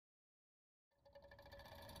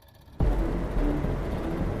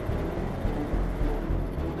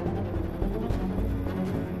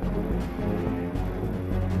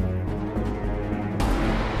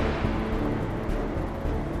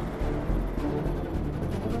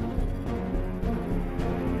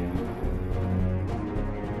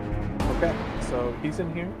So he's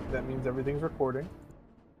in here. That means everything's recording.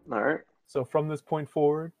 All right. So from this point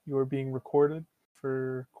forward, you are being recorded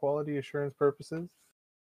for quality assurance purposes.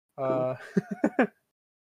 Cool.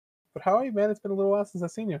 But how are you, man? It's been a little while since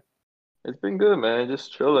I've seen you. It's been good, man.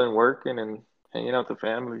 Just chilling, working, and hanging out with the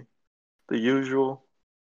family. The usual.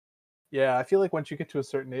 Yeah, I feel like once you get to a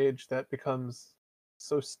certain age, that becomes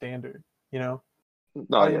so standard. You know,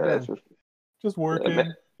 No, how you yeah, that's been? for Just yeah,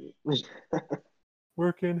 man.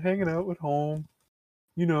 working, hanging out at home.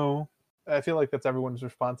 You know, I feel like that's everyone's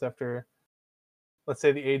response after, let's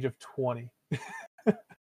say, the age of 20.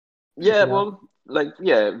 Yeah, You know, well,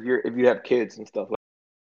 if you have kids and stuff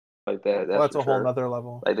like that, well, that's that's for a whole sure. nother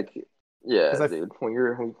level. Like the kid. Yeah, Because dude.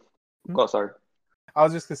 hmm? Oh, sorry. I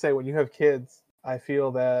was just gonna say, when you have kids, I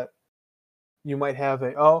feel that you might have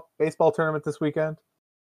a baseball tournament this weekend.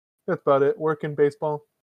 That's about it. Working baseball,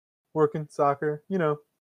 working soccer.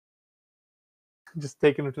 Just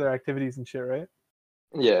taking them to their activities and shit, right?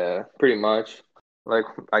 Yeah, pretty much. Like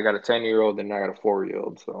I got a 10-year-old and I got a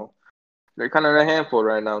 4-year-old, so they're kind of a handful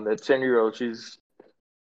right now. That 10-year-old, she's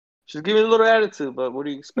giving a little attitude, but what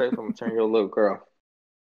do you expect from a 10-year-old little girl?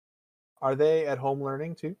 Are they at home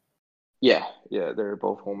learning too? Yeah, they're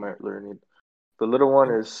both home learning. The little one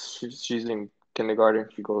And is she's in kindergarten.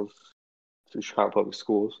 She goes to Chicago Public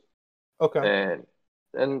Schools, okay,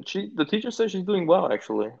 and the teacher says she's doing well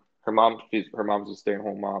actually. Her mom's a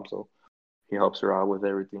stay-at-home mom, so he helps her out with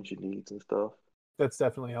everything she needs and stuff. that's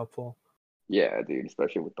definitely helpful. Yeah, dude,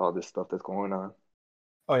 especially with all this stuff that's going on.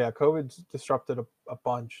 Oh yeah, COVID's disrupted a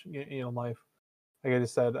bunch, life. Like I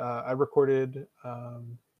just said, I recorded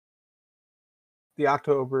the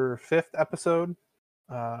October 5th episode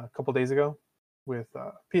a couple days ago with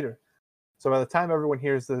Peter. So by the time everyone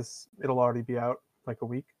hears this, it'll already be out like a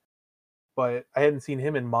week. But I hadn't seen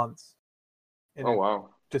him in months, and Oh it wow.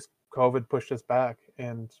 just COVID pushed us back,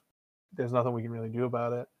 and there's nothing we can really do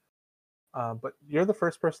about it. But you're the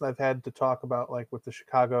first person I've had to talk about, like, with the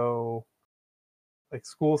Chicago, like,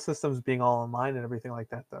 school systems being all online and everything like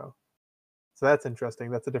that, though. So that's interesting.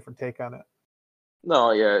 That's a different take on it.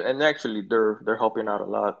 No, yeah, and actually they're helping out a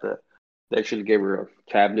lot. That they actually gave her a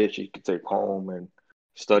tablet she could take home and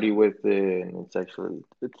study with it, and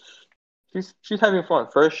it's she's having fun.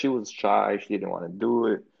 First she was shy, she didn't want to do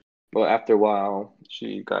it, but after a while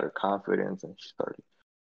she got her confidence and she started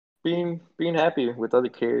being happy with other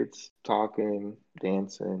kids, talking,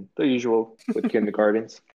 dancing, the usual with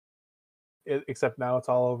kindergartens. Except now it's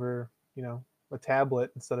all over, a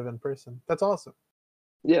tablet instead of in person. That's awesome.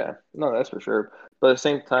 Yeah, no, that's for sure. But at the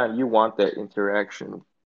same time, you want that interaction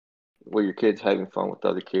where your kids having fun with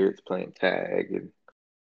other kids, playing tag and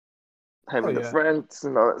Oh having the yeah, friends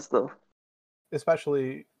and all that stuff.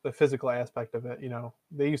 especially the physical aspect of it.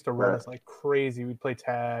 They used to run Right. us like crazy. We'd play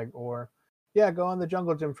tag, or yeah, go on the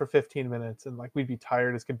jungle gym for 15 minutes, and like we'd be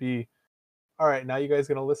tired as could be. All right, now you guys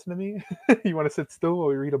gonna listen to me? You want to sit still while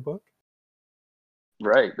we read a book?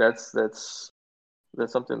 Right. That's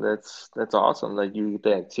something that's awesome. Like you get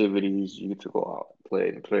the activities, you get to go out and play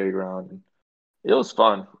in the playground. And it was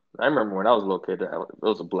fun. I remember when I was a little kid, it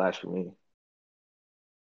was a blast for me.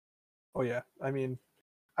 Oh yeah, I mean,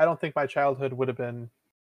 I don't think my childhood would have been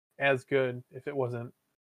as good if it wasn't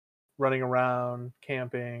running around,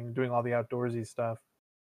 camping, doing all the outdoorsy stuff.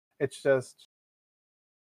 It's just,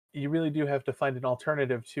 you really do have to find an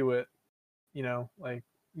alternative to it. Like,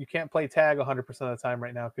 you can't play tag 100% of the time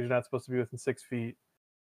right now because you're not supposed to be within 6 feet.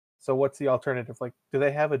 So what's the alternative? Like, do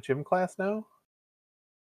they have a gym class now?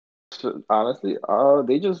 So, honestly,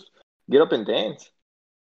 they just get up and dance.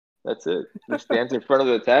 That's it. Just dance in front of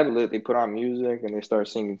the tablet. They put on music and they start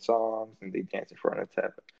singing songs and they dance in front of the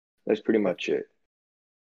tablet. That's pretty It, much it.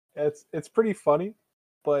 it's pretty funny,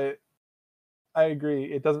 but I agree.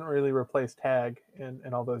 It doesn't really replace tag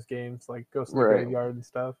and all those games like Ghost in the Right. Graveyard and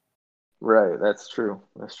stuff. Right. That's true.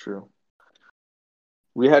 That's true.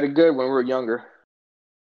 We had it good when we were younger.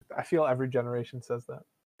 I feel every generation says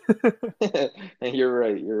that. And you're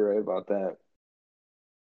right. You're right about that.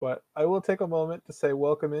 But I will take a moment to say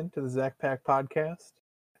welcome into the Zack podcast.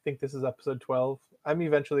 I think this is episode 12. I'm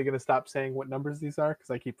eventually going to stop saying what numbers these are because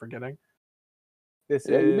I keep forgetting. This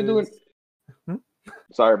Yeah, you've been doing. is. Hmm?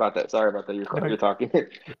 Sorry about that. Sorry about that. No, You're talking.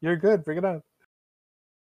 you're good. Bring it on.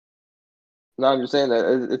 No, I'm just saying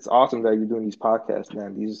that it's awesome that you're doing these podcasts,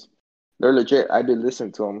 man. They're legit. I did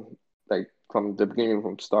listen to them like from the beginning,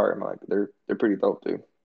 from start. I'm like, they're pretty dope, dude.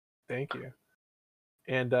 Thank you.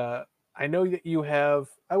 And I know that you have.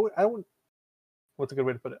 I don't. What's a good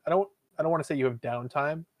way to put it? I don't want to say you have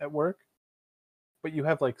downtime at work, but you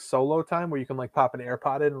have like solo time where you can like pop an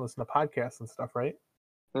AirPod in and listen to podcasts and stuff, right?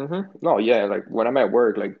 No, yeah, like when I'm at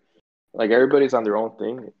work, like everybody's on their own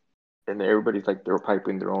thing. and everybody's like they're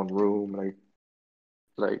piping their own room,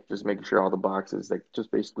 like just making sure all the boxes, like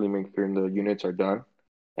just basically making sure the units are done.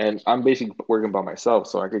 And I'm basically working by myself,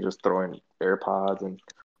 so I could just throw in AirPods and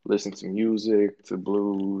listen to music, to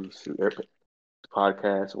blues, to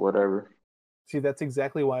podcasts, whatever. See, that's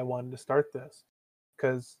exactly why I wanted to start this,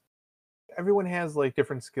 because everyone has like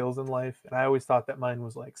different skills in life, and I always thought that mine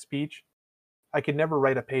was like speech. I could never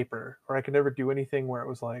write a paper, or I could never do anything where it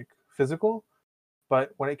was like physical.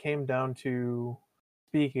 But when it came down to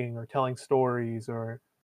speaking or telling stories or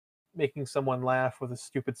making someone laugh with a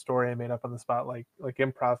stupid story I made up on the spot, like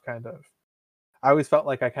improv kind of, I always felt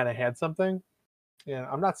like I kind of had something. And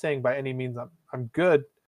I'm not saying by any means I'm good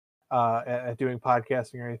at doing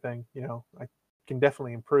podcasting or anything. You know, I can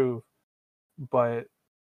definitely improve, but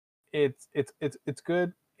it's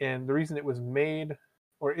good. And the reason it was made,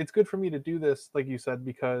 or it's good for me to do this, like you said,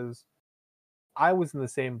 because I was in the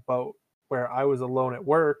same boat where I was alone at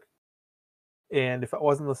work, and if I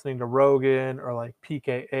wasn't listening to Rogan or like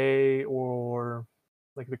PKA or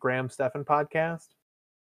like the Graham Stephan podcast,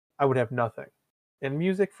 I would have nothing. And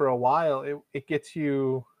music for a while, it gets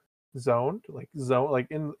you zone like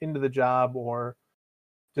into the job or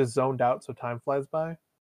just zoned out so time flies by.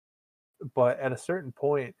 But at a certain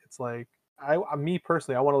point, it's like me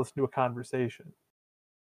personally, I want to listen to a conversation.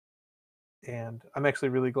 And I'm actually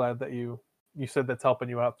really glad that you said that's helping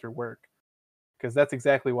you out through work, because that's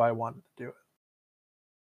exactly why I wanted to do it.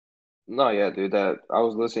 No, yeah, dude, that I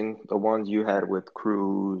was listening the ones you had with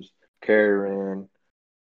Cruz, Karen,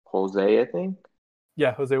 Jose, I think.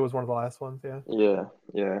 Yeah, Jose was one of the last ones. Yeah.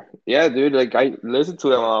 Yeah, yeah, dude. Like I listened to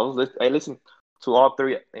them. I listened to all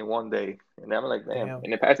three in one day, and I'm like, damn. Damn.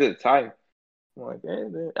 And it passed the time. I'm like, hey,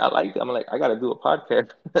 man, I like it. I'm like, I gotta do a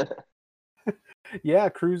podcast. Yeah,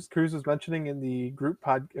 Cruz was mentioning in the group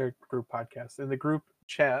podcast in the group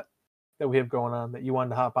chat that we have going on that you wanted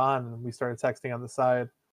to hop on, and we started texting on the side,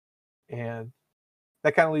 and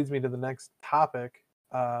that kind of leads me to the next topic.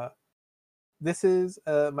 This is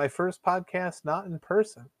my first podcast not in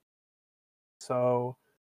person, so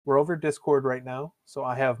we're over Discord right now. So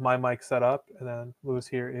I have my mic set up, and then Lewis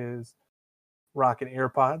here is rocking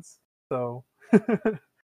AirPods. So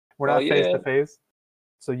we're Oh not face yeah, to face.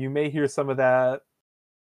 So you may hear some of that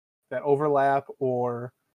overlap,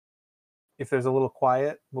 or if there's a little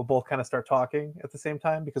quiet, we'll both kind of start talking at the same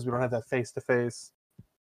time because we don't have that face to face,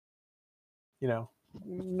 you know,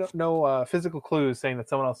 no physical clues saying that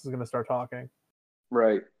someone else is going to start talking.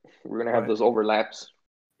 right. We're gonna have But those overlaps.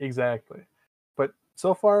 exactly. But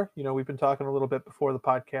so far, we've been talking a little bit before the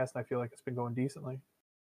podcast, and I feel like it's been going decently.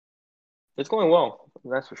 It's going well,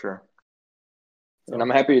 that's for sure. And I'm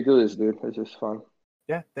So happy to do this, dude. It's just fun.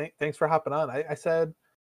 yeah, thanks for hopping on. I said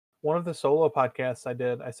one of the solo podcasts I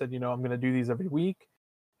did, I said, I'm going to do these every week.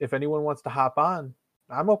 If anyone wants to hop on,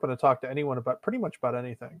 I'm open to talk to anyone about pretty much about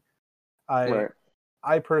anything. I Right.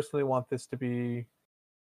 I personally want this to be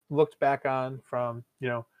looked back on from,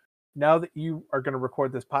 now that you are going to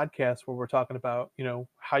record this podcast where we're talking about,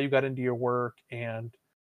 how you got into your work and,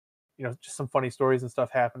 just some funny stories and stuff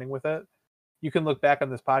happening with it. You can look back on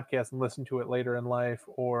this podcast and listen to it later in life,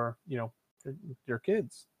 or, your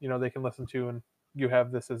kids, they can listen to, and you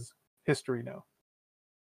have this as history now.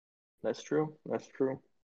 That's true. That's true.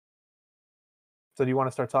 So do you want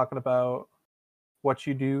to start talking about what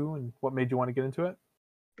you do and what made you want to get into it?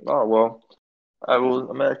 Oh well,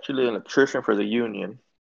 I'm actually an electrician for the union,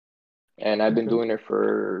 and I've been Okay. doing it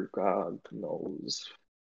for God knows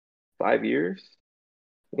 5 years.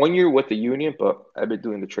 1 year with the union, but I've been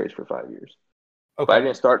doing the trades for 5 years. But Okay.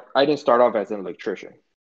 I didn't start off as an electrician.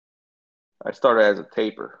 I started as a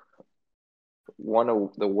taper. One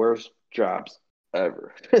of the worst jobs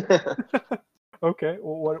ever. Okay.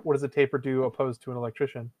 Well, what does a taper do opposed to an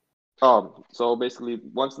electrician? So basically,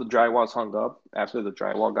 once the drywall's hung up, after the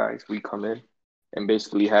drywall guys, we come in and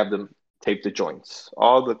basically have them tape the joints.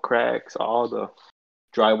 All the cracks, all the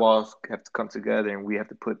drywalls have to come together, and we have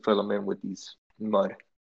to fill them in with these mud.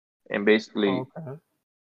 And basically, Okay.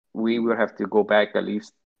 we would have to go back at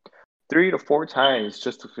least 3 to 4 times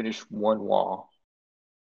just to finish one wall.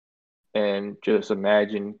 And just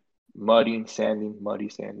imagine mudding, sanding, muddy,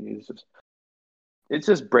 sanding. It's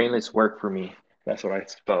just brainless work for me. That's what I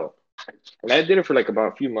felt. And I did it for like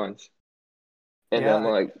about a few months. And then I'm Yeah,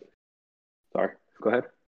 like, sorry, go ahead.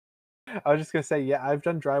 I was just gonna say, yeah, I've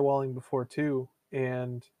done drywalling before too,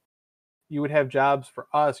 and you would have jobs for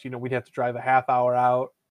us. We'd have to drive a half hour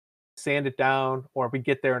out, sand it down, or we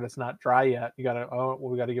get there and it's not dry yet. We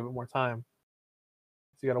gotta give it more time.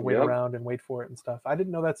 So you gotta wait Yep. around and wait for it and stuff. I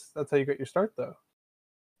didn't know that's how you got your start though.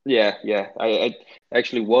 Yeah. I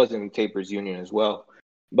actually was in the Tapers Union as well.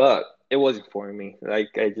 But it wasn't for me.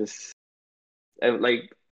 Like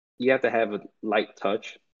like you have to have a light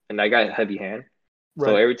touch, and I got a heavy hand.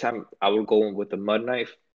 So Right. every time I would go in with a mud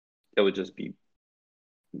knife, it would just be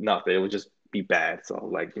nothing. It would just be bad. So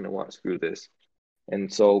like, you know what, screw this.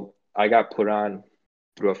 And so I got put on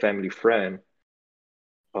through a family friend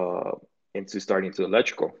uh into starting to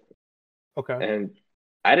electrical. Okay. And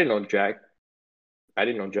I didn't know Jack. I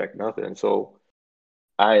didn't know Jack nothing. So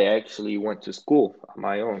I actually went to school on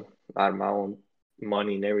my own, out of my own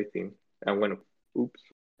money and everything. I went, oops,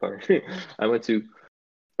 sorry. I went to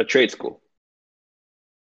a trade school.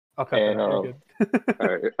 I'll cut that And out. You're good. all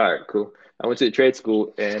right, cool. I went to the trade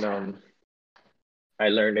school and I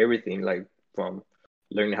learned everything, like from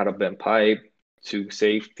learning how to bend pipe to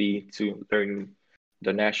safety to learning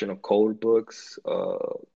the national code books,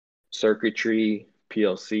 circuitry,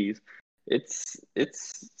 PLCs. It's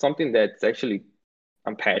something that's actually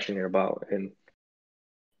I'm passionate about, and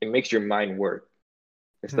it makes your mind work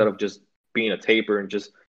instead Hmm. of just being a taper and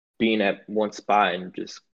just being at one spot and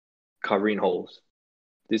just covering holes.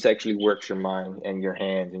 This actually works your mind and your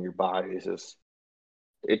hands and your body.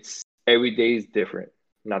 It's every day is different,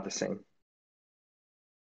 not the same.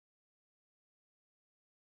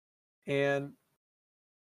 And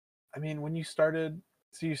I mean, when you started,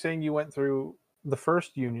 so you're saying you went through the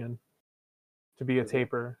first union to be a Mhm.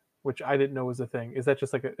 taper, which I didn't know was a thing. Is that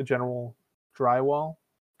just like a general drywall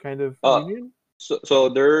kind of Uh, union? so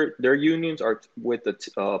their unions are with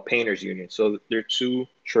the painters union. So they're two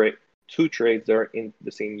trades that are in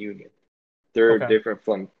the same union. They're Okay, different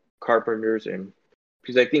from carpenters and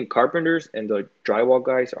because I think carpenters and the drywall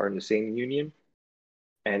guys are in the same union,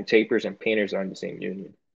 and tapers and painters are in the same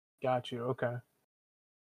union. got you. Okay,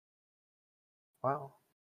 wow.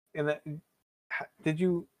 And that did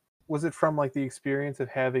you? Was it from like the experience of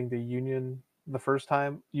having the union the first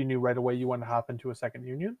time? You knew right away you wanted to hop into a second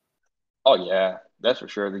union. Oh yeah, that's for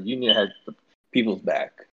sure. The union has the people's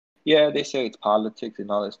back. Yeah, they say it's politics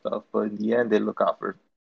and all that stuff, but in the end, they look out for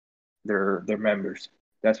their members.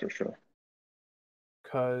 That's for sure.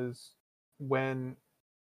 Because when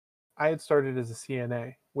I had started as a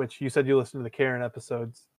CNA, which you said you listened to the Karen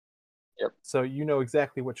episodes, Yep. so you know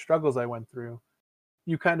exactly what struggles I went through.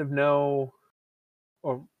 You kind of know,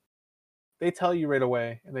 or they tell you right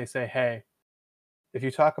away, and they say, "Hey, if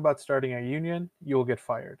you talk about starting a union, you will get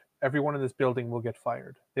fired. Everyone in this building will get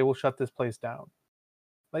fired. They will shut this place down."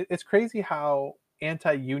 Like it's crazy how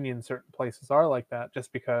anti-union certain places are like that,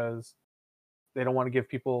 just because they don't want to give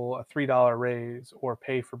people a $3 raise or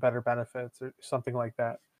pay for better benefits or something like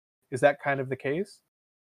that. Is that kind of the case?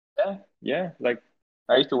 Yeah, yeah. Like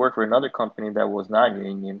I used to work for another company that was not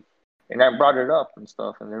union, and I brought it up and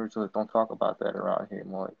stuff, and they were just like, "Don't talk about that around here."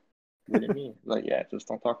 I'm like, "What do you mean?" Like, yeah, just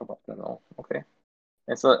don't talk about that. Oh, okay.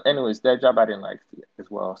 And so, anyways, that job I didn't like as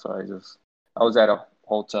well. So I was at a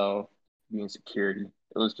hotel doing security.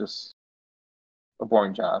 It was just a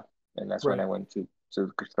boring job, and that's when I Right. went to the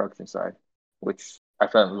construction side, which I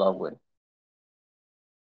fell in love with.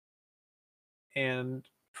 And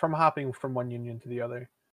from hopping from one union to the other,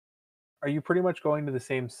 are you pretty much going to the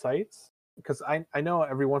same sites? Because I know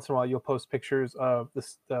every once in a while you'll post pictures of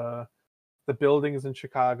the buildings in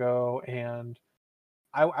Chicago, and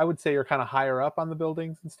I would say you're kind of higher up on the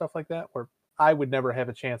buildings and stuff like that, where I would never have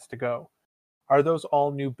a chance to go. Are those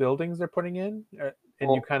all new buildings they're putting in,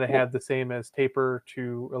 and you Well, kind of well, had the same as taper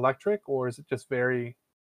to electric, or is it just very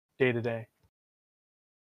day to day?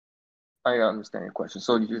 I understand your question.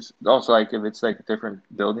 So you just also like if it's like different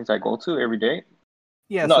buildings I go to every day.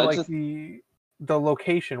 Yeah, No, so it's like just the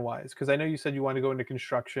location wise, because I know you said you wanted to go into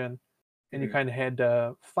construction, and you mhm, kind of had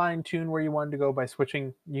to fine tune where you wanted to go by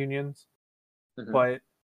switching unions. mhm. But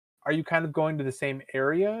are you kind of going to the same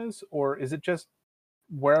areas, or is it just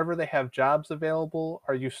wherever they have jobs available?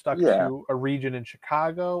 Are you stuck Yeah. to a region in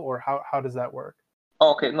Chicago, or how does that work?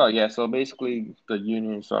 Okay, no, yeah. So basically, the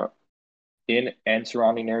unions are in and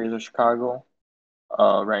surrounding areas of Chicago.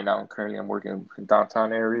 Right now, currently, I'm working in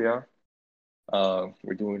downtown area.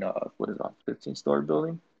 We're doing what is that, 15-story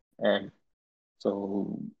building, and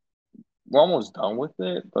so we're almost done with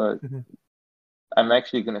it. But Mhm. I'm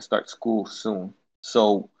actually gonna start school soon.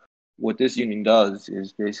 So what this union does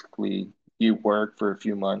is basically you work for a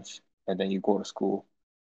few months and then you go to school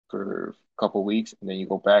for a couple weeks and then you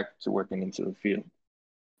go back to working into the field.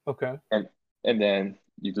 Okay. And then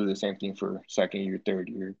you do the same thing for second year, third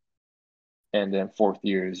year, and then fourth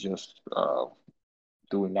year is just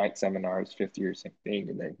doing night seminars. Fifth year, same thing,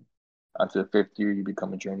 and then onto the fifth year you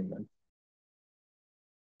become a journeyman.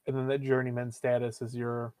 And then that journeyman status is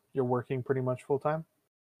you're working pretty much full time.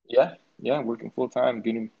 Yeah, yeah, working full time,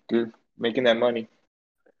 getting good, making that money.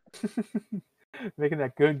 Making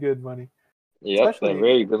that good money. Yep, that Especially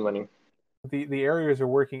very good money. the areas are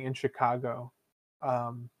working in Chicago.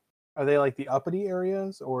 Um, are they like the uppity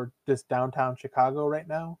areas or just downtown Chicago right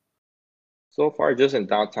now? So far, just in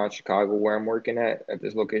downtown Chicago, where I'm working at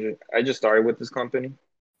this location. I just started with this company,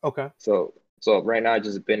 Okay. so right now I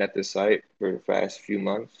just been at this site for the past few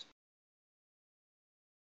months.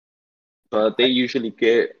 But they I, usually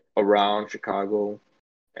get around Chicago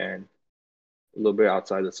and a little bit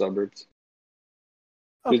outside the suburbs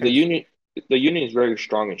because okay, the union is very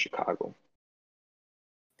strong in Chicago.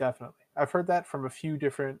 definitely. I've heard that from a few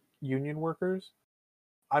different union workers.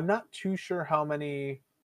 I'm not too sure how many,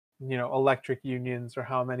 electric unions or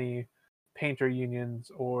how many painter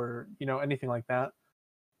unions or, anything like that.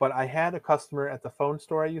 But I had a customer at the phone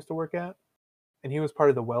store I used to work at, and he was part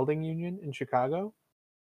of the welding union in Chicago.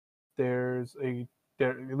 There's a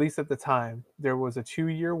there at least at the time there was a 2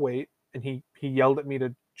 year wait, and he yelled at me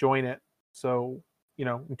to join it. So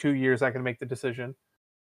in 2 years I can make the decision.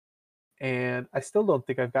 And I still don't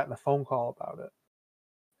think I've gotten a phone call about it,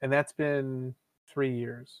 and that's been 3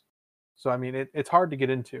 years. So I mean, it's hard to get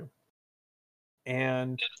into.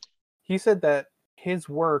 And he said that his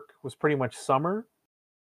work was pretty much summer,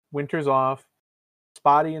 winter's off,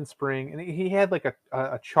 spotty in spring, and he had like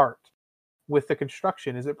a chart with the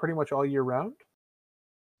construction. Is it pretty much all year round?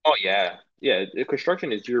 Oh yeah, yeah. The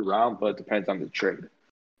construction is year round, but it depends on the trade.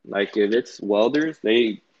 Like if it's welders,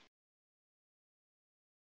 they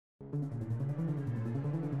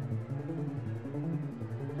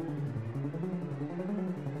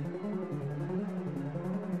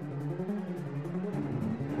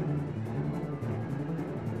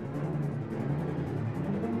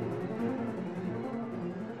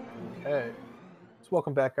Okay. So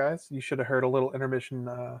welcome back, guys. You should have heard a little intermission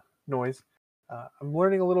noise. I'm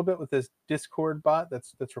learning a little bit with this Discord bot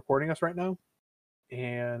that's recording us right now,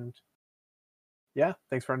 and yeah,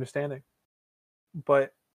 thanks for understanding.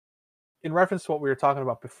 But in reference to what we were talking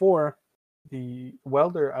about before, the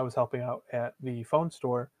welder I was helping out at the phone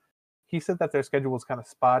store, he said that their schedule was kind of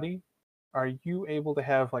spotty. Are you able to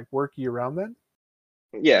have like work year round then?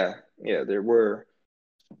 yeah, there were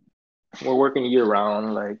we're working year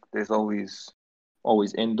round. Like there's always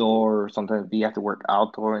indoor. Sometimes we have to work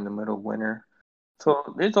outdoor in the middle of winter.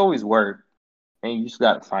 So there's always work, and you just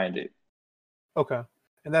gotta find it. Okay.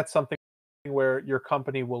 And that's something where your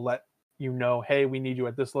company will let you know, hey, we need you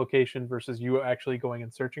at this location versus you actually going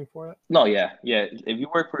and searching for it. No, yeah, yeah. If you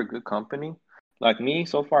work for a good company, like me,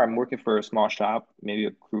 so far I'm working for a small shop, maybe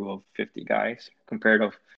a crew of 50 guys, compared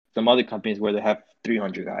to some other companies where they have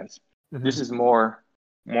 300 guys. This Hmm. is more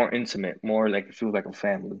intimate, more like it feels like a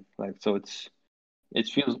family. Like so it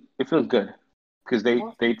feels good because they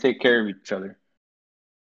Awesome. take care of each other.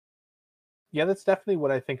 Yeah, that's definitely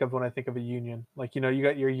what I think of when I think of a union. Like, you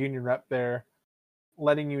got your union rep there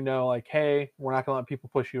letting you know, like, hey, we're not going to let people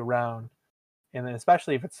push you around. And then,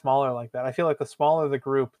 especially if it's smaller like that, I feel like the smaller the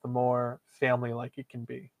group, the more family like it can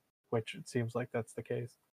be, which it seems like that's the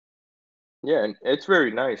case. Yeah, and it's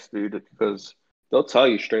very nice, dude, because they'll tell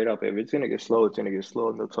you straight up if it's gonna get slow, it's gonna get slow,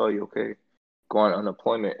 and they'll tell you, okay, go on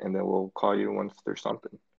unemployment, and then we'll call you once there's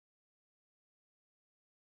something.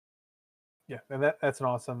 Yeah. And that's an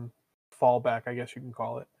awesome fallback, I guess you can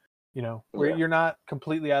call it. Where Yeah. you're not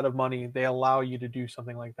completely out of money, they allow you to do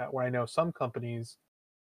something like that. Where I know some companies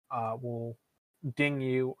will ding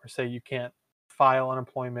you or say you can't file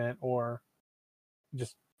unemployment or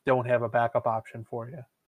just don't have a backup option for you.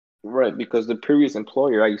 Right, because the previous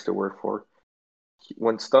employer I used to work for,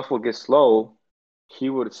 when stuff would get slow, he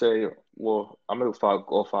would say, "Well, I'm gonna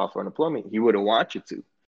go file for unemployment." He wouldn't want you to,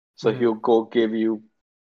 so Hmm. he'll go give you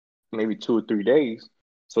maybe 2 or 3 days,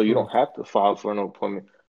 so you Ooh. don't have to file for unemployment,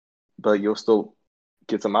 but you'll still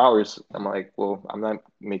get some hours. I'm like, "Well, I'm not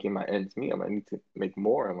making my ends meet. I'm gonna need to make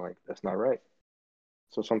more." I'm like, "That's not right."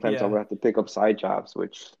 So sometimes I Yeah. would have to pick up side jobs,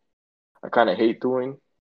 which I kind of hate doing.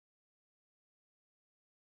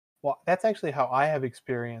 Well, that's actually how I have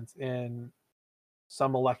experience in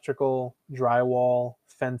some electrical, drywall,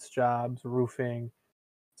 fence jobs, roofing.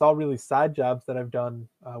 It's all really side jobs that I've done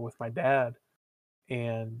with my dad.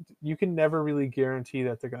 And you can never really guarantee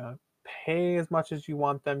that they're going to pay as much as you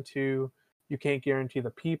want them to. You can't guarantee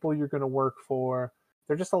the people you're going to work for.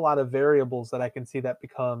 There're just a lot of variables that I can see that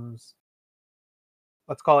becomes,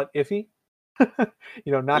 let's call it iffy.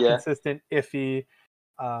 Not Yeah, consistent, iffy.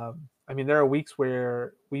 I mean, there are weeks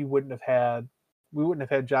where we wouldn't have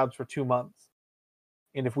had jobs for 2 months,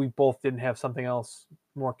 and if we both didn't have something else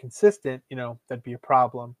more consistent, that'd be a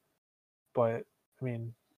problem. But I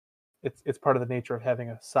mean, it's part of the nature of having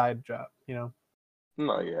a side job.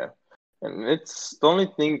 no, yeah. And it's the only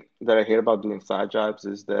thing that I hate about doing side jobs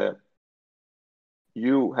is that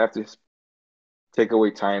you have to take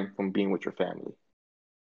away time from being with your family.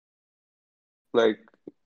 Like,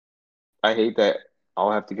 I hate that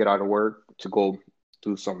I'll have to get out of work to go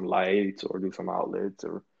do some lights or do some outlets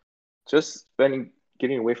or just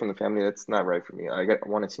getting away from the family. That's not right for me. I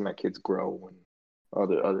want to see my kids grow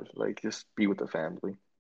and others like just be with the family.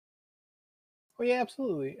 Oh yeah,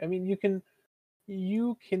 absolutely. I mean, you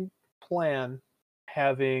can plan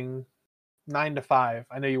having 9 to 5.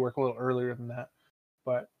 I know you work a little earlier than that,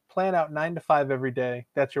 but plan out 9 to 5 every day.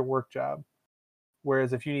 That's your work job.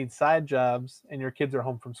 Whereas if you need side jobs and your kids are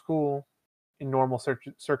home from school in normal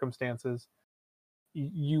circumstances,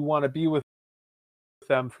 you want to be with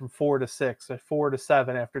them from 4 to 6 or 4 to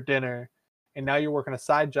 7 after dinner, and now you're working a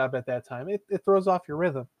side job at that time. It throws off your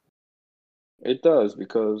rhythm. It does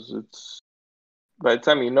because it's by the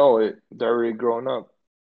time you know it, they're already grown up.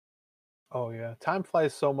 Oh yeah, time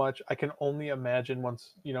flies so much. I can only imagine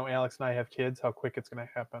once Alex and I have kids, how quick it's gonna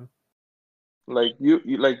happen. Like you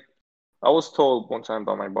like I was told one time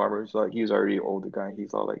by my barber, he's already an older guy.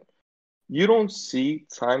 He's all like, you don't see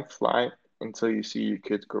time fly until you see your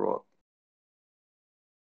kids grow up.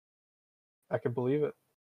 I can believe it.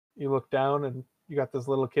 You look down and you got this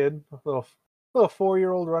little kid, little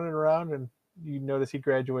 4-year-old running around, and you notice he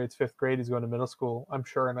graduates 5th grade. He's going to middle school. I'm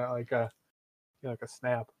sure in like a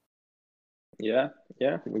snap. Yeah,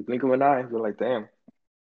 yeah. We blink of an eye, we're like, damn.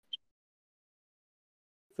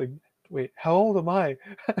 It's like, wait, how old am I?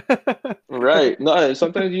 Right. No,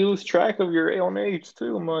 sometimes you lose track of your own age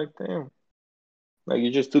too. I'm like, damn. Like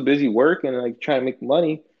you're just too busy working and like trying to make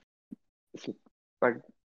money. Like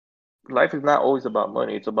life is not always about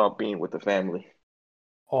money. It's about being with the family.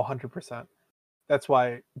 Oh, 100%. That's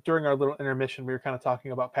why during our little intermission, we were kind of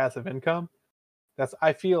talking about passive income.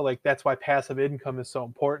 I feel like that's why passive income is so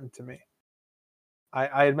important to me.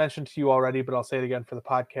 I had mentioned to you already, but I'll say it again for the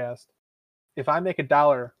podcast. If I make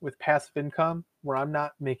 $1 with passive income where I'm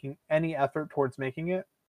not making any effort towards making it,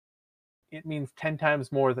 it means 10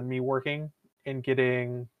 times more than me working and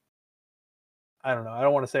getting, I don't know, I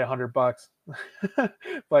don't want to say $100,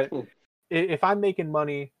 but Hmm. if I'm making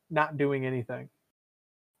money not doing anything,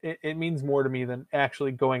 it means more to me than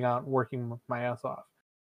actually going out and working my ass off.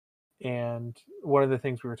 And one of the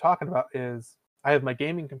things we were talking about is I have my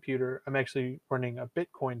gaming computer. I'm actually running a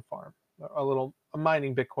Bitcoin farm, I'm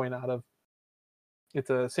mining Bitcoin out of. It's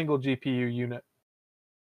a single GPU unit,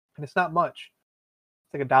 and it's not much.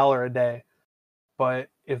 It's like $1 a day. But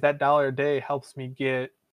if that dollar a day helps me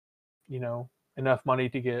get, you know, enough money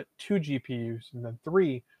to get 2 GPUs and then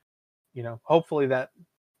three, hopefully that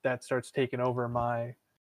starts taking over my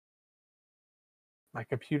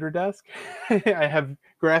computer desk. I have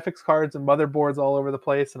graphics cards and motherboards all over the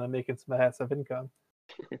place, and I'm making some passive income.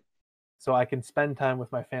 So I can spend time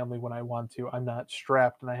with my family when I want to. I'm not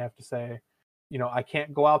strapped and I have to say, I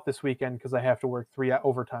can't go out this weekend because I have to work 3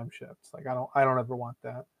 overtime shifts. Like I don't ever want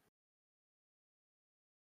that.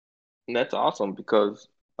 And that's awesome because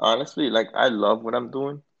honestly, like I love what I'm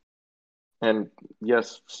doing. And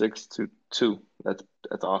yes, 6 to 2. That's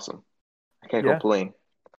awesome. I can't Yeah, complain.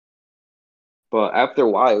 But after a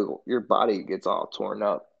while, your body gets all torn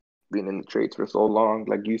up being in the trades for so long.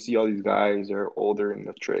 Like you see all these guys that are older in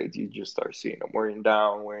the trades, you just start seeing them wearing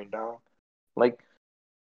down, wearing down. Like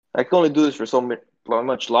I can only do this for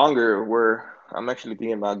much longer. Where I'm actually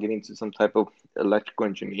thinking about getting into some type of electrical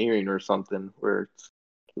engineering or something where it's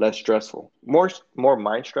less stressful, more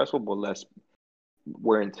mind stressful, but less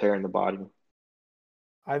wear and tear in the body.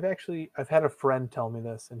 I've had a friend tell me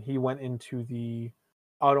this, and he went into the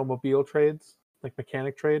automobile trades, like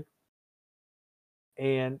mechanic trade,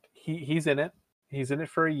 and he's in it. He's in it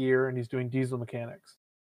for a year, and he's doing diesel mechanics.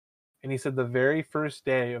 And he said the very first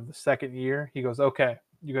day of the second year, he goes, "Okay,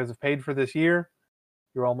 you guys have paid for this year.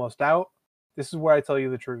 You're almost out. This is where I tell you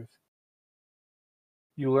the truth.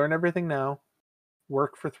 You learn everything now,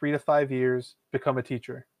 work for 3 to 5 years, become a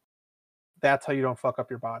teacher. That's how you don't fuck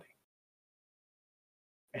up your body."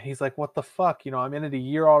 And he's like, "What the fuck? I'm in it a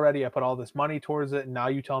year already. I put all this money towards it, and now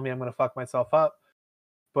you tell me I'm going to fuck myself up."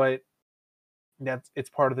 But it's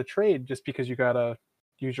part of the trade. Just because you gotta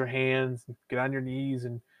use your hands, and get on your knees,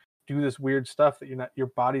 and do this weird stuff that your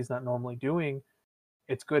body's not normally doing.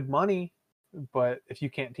 It's good money, but if you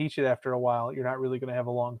can't teach it after a while, you're not really going to have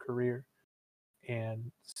a long career.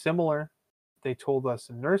 And similar, they told us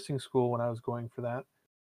in nursing school when I was going for that,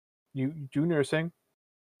 you do nursing,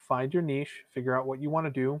 find your niche, figure out what you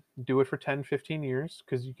want to do it for 10, 15 years,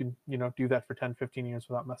 because you can, do that for 10, 15 years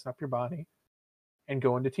without messing up your body, and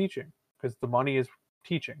go into teaching because the money is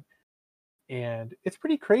teaching. And it's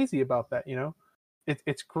pretty crazy about that.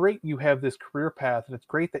 It's great you have this career path, and it's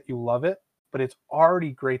great that you love it, but it's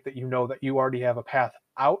already great that you know that you already have a path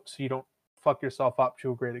out, so you don't fuck yourself up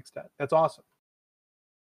to a great extent. That's awesome.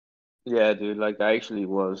 Yeah, dude. Like I actually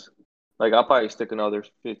was. Like I'll probably stick another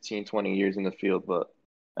 15, 20 years in the field, but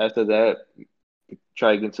after that,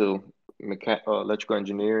 try to get into electrical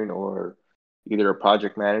engineering or either a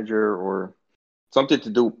project manager or something to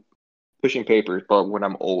do pushing papers. But when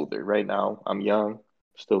I'm older, right now I'm young,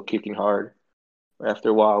 still kicking hard. After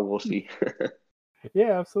a while, we'll see.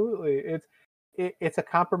 Yeah, absolutely. It's a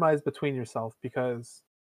compromise between yourself because,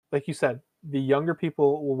 like you said, the younger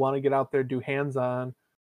people will want to get out there, do hands on,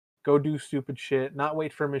 go do stupid shit, not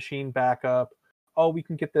wait for machine backup. Oh, we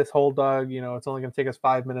can get this hole dug. It's only going to take us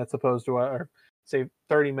 5 minutes opposed to, or say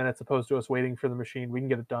 30 minutes opposed to us waiting for the machine. We can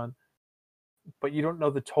get it done. But you don't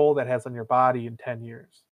know the toll that has on your body in 10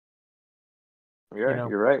 years. You Yeah, know,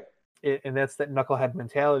 you're right. and that's that knucklehead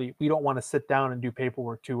mentality. We don't want to sit down and do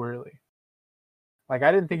paperwork too early. Like,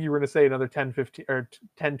 I didn't think you were going to say another 10, 15, or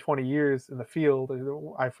 10, 20 years in the field.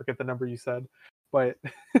 I forget the number you said, but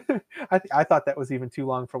I thought that was even too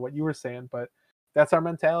long for what you were saying. But that's our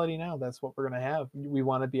mentality now. That's what we're going to have. We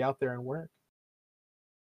want to be out there and work.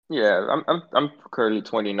 Yeah, I'm currently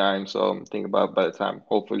 29, so I'm thinking about by the time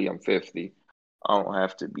hopefully I'm 50, I don't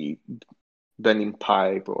have to be bending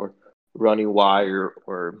pipe or running wire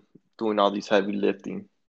or doing all these heavy lifting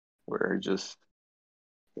where it'll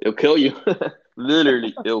kill you.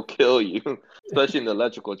 Literally, it'll kill you, especially in the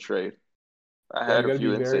electrical trade. I Yeah, you had a got to be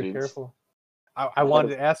few very incidents. careful. I I had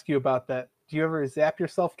wanted a to ask you about that. Do you ever zap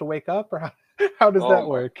yourself to wake up, or how does Oh that my,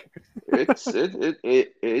 work?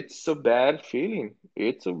 it's a bad feeling.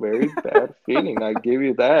 It's a very bad feeling. I give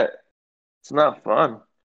you that. It's not fun.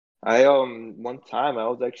 I one time I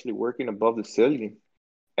was actually working above the ceiling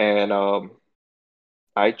and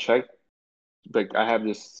I checked like I have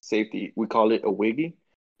this safety, we call it a wiggy,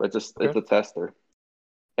 but Okay. it's a tester.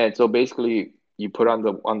 And so basically you put on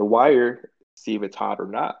the wire, see if it's hot or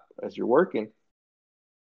not as you're working.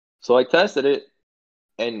 So I tested it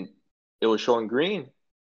and it was showing green.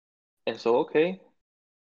 And so okay.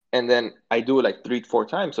 And then I do it like 3 4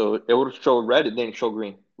 times. So it would show red and then show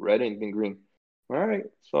green. Red and then green. All right.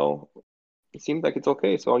 So it seems like it's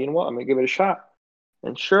okay. So you know what? I'm gonna give it a shot.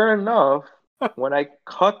 And sure enough, when I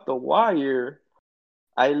cut the wire,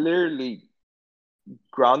 I literally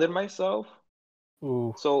grounded myself.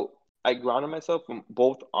 Ooh, So I grounded myself from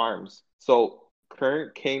both arms. So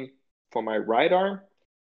current came from my right arm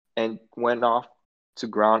and went off to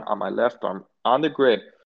ground on my left arm on the grid.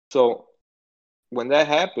 So when that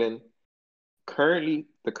happened,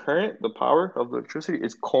 the power of the electricity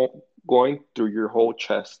is going through your whole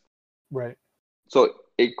chest. right. So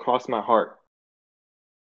it crossed my heart.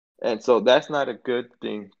 And so that's not a good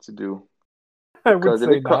thing to do I would because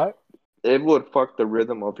say not. it would fuck the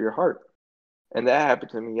rhythm of your heart. And that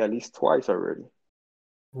happened to me at least twice already.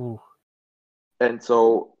 Ooh, And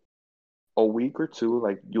so a week or two,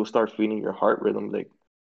 like you'll start feeling your heart rhythm like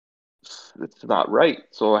it's not right.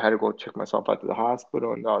 So I had to go check myself out to the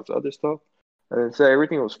hospital and all this other stuff. And then say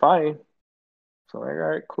everything was fine. So I'm like, all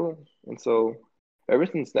right, cool. And so ever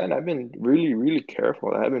since then, I've been really, really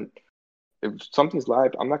careful. I haven't, if something's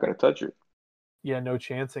live, I'm not gonna touch it. yeah, no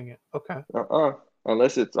chancing it. Okay. Uh-uh.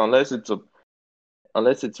 Unless it's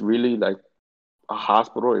really like a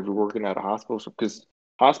hospital. If you're working at a hospital, because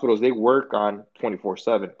hospitals they work on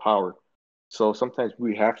 24/7 power. So sometimes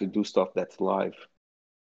we have to do stuff that's live.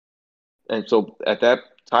 And so at that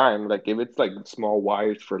time, like if it's like small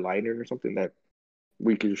wires for lighting or something, that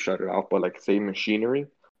we could just shut it off. But like say machinery,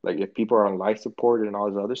 like if people are on life support and all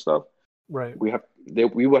this other stuff, Right. we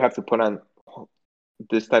would have to put on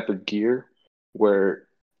this type of gear where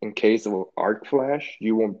in case of an arc flash,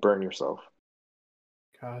 you won't burn yourself.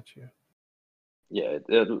 Gotcha. Yeah,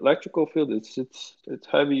 the electrical field it's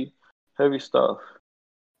heavy stuff.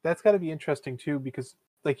 That's got to be interesting too, because,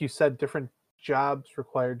 like you said, different jobs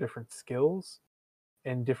require different skills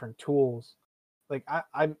and different tools. Like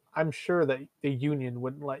I'm sure that the union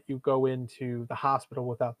wouldn't let you go into the hospital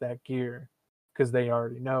without that gear because they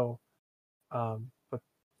already know. But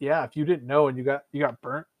yeah, if you didn't know and you got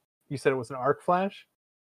burnt, you said it was an arc flash.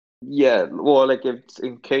 Yeah, well, like if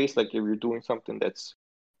in case like if you're doing something that's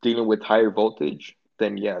dealing with higher voltage,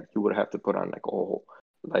 then yeah, you would have to put on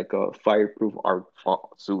like a fireproof arc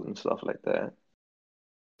suit and stuff like that.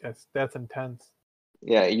 That's intense.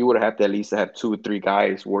 Yeah, you would have to at least have 2 or 3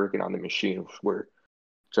 guys working on the machine where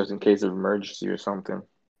just in case of emergency or something.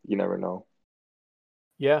 You never know.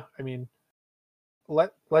 Yeah, I mean,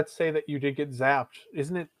 let's say that you did get zapped.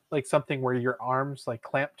 Isn't it like something where your arms like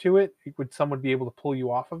clamp to it? Would someone be able to pull you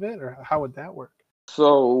off of it, or how would that work?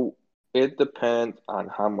 So it depends on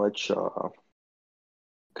how much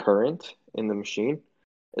current in the machine.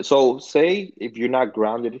 So say if you're not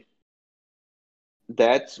grounded,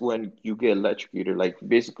 that's when you get electrocuted. Like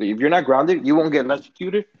basically, if you're not grounded, you won't get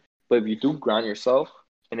electrocuted. But if you do ground yourself,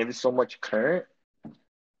 and if it's so much current,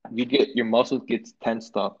 your muscles gets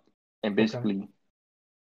tensed up, and Okay. basically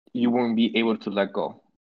you won't be able to let go.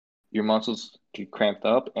 Your muscles get cramped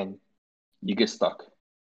up, and you get stuck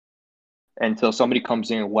until somebody comes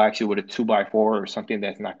in and whacks you with a 2x4 or something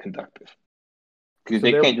that's not conductive. Because So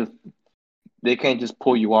there, they can't just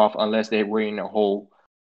pull you off unless they're wearing a whole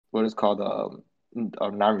what is called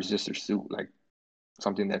a non-resistor suit, like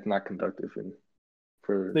something that's not conductive and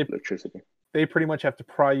for they electricity. they pretty much have to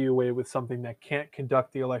pry you away with something that can't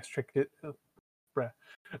conduct the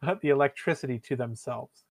the electricity to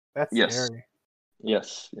themselves. That's Yes, scary.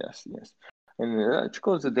 yes. And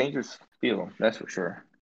electrical is a dangerous field, that's for sure.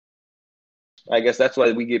 I guess that's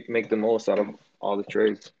why we make the most out of all the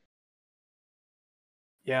trades.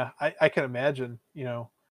 Yeah, I can imagine.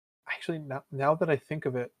 Actually, now that I think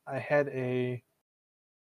of it, I had a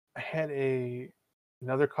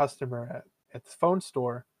another customer at the phone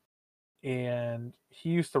store, and he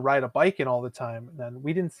used to ride a bike in all the time. And then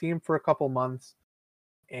we didn't see him for a couple months,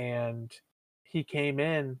 and he came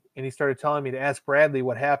in and he started telling me to ask Bradley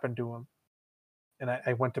what happened to him. And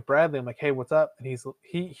I went to Bradley. I'm like, "Hey, what's up?" And he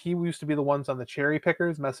used to be the ones on the cherry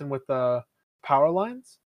pickers messing with the power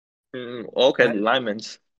lines. Okay, And the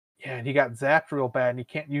linemen's. yeah, and he got zapped real bad, and he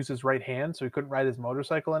can't use his right hand, so he couldn't ride his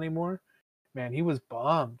motorcycle anymore. Man, he was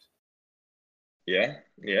bummed. Yeah,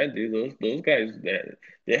 dude. Those guys,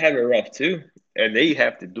 they have it rough too, and they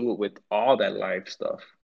have to do it with all that live stuff.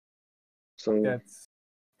 Yeah, So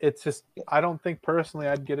it's just I don't think personally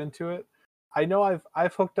I'd get into it. I know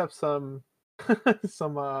I've hooked up some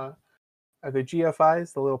some are they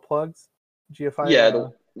GFIs, the little plugs? GFI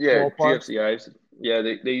wall plugs. GFCIs. Yeah,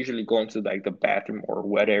 they usually go into like the bathroom or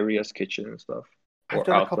wet areas, kitchen and stuff, I've or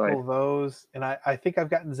done a couple outside. of those, and I think I've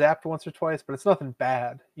gotten zapped once or twice, but it's nothing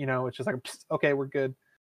bad. It's just like, "Psst, okay, we're good."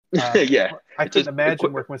 Yeah, I it's couldn't just a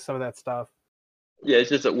imagine quick. working with some of that stuff. Yeah, it's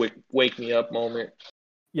just a wake me up moment.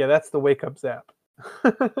 Yeah, that's the wake up zap.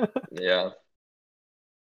 Yeah.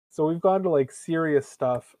 So we've gone to like serious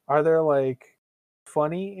stuff. Are there like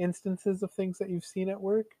funny instances of things that you've seen at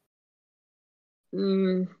work?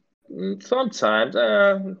 Mm, sometimes,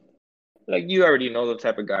 like you already know the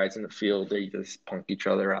type of guys in the field. They just punk each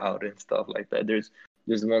other out and stuff like that. There's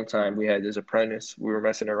one time we had this apprentice we were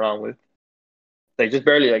messing around with, like just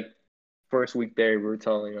barely like first week there. We were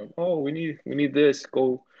telling him, oh, we need this.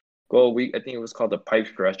 Go. I think it was called the pipe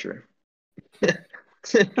stretcher.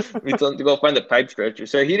 We told him to go find the pipe stretcher.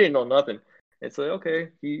 So he didn't know nothing. And so okay,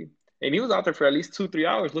 he was out there for at least 2-3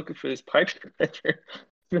 hours looking for this pipe stretcher.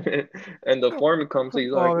 And the foreman comes, he's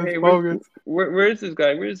like, Oh, that's "Hey, bogus. where's this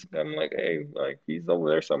guy? Where's?" I'm like, "Hey, like he's over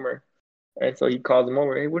there somewhere." And so he calls him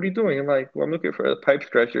over. Hey, what are you doing? I'm like, "Well, I'm looking for a pipe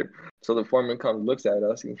stretcher." So the foreman comes, looks at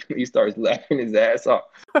us, and he starts laughing his ass off,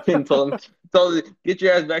 and told him, "Get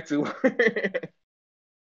your ass back to work."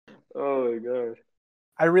 Oh my god.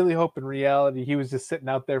 I really hope in reality he was just sitting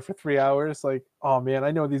out there for 3 hours, like, oh man,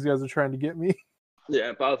 I know these guys are trying to get me.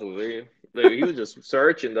 Yeah, possibly. Like he was just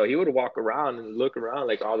searching though. He would walk around and look around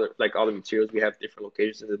like all the materials. We have different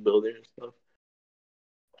locations in the building and stuff.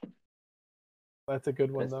 That's a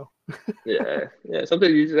good one That's, though. yeah.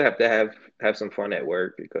 Sometimes you just have to have some fun at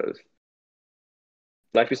work because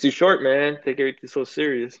life is too short, man. Take everything so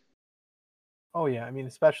serious. Oh yeah, I mean,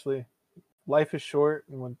 especially life is short,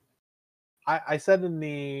 and when I said in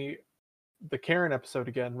the Karen episode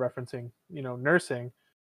again, referencing nursing,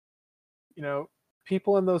 you know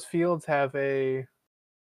people in those fields have a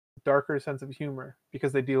darker sense of humor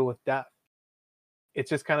because they deal with death. It's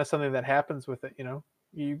just kind of something that happens with it.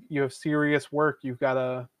 You have serious work, you've got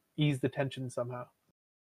to ease the tension somehow.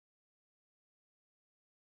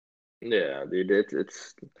 Yeah, dude.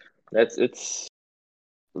 It's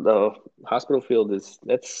the hospital field is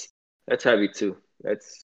that's heavy too.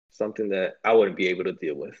 That's something that I wouldn't be able to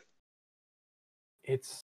deal with.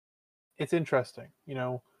 It's interesting.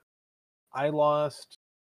 I lost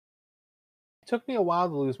It took me a while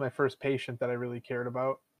to lose my first patient that I really cared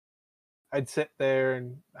about. I'd sit there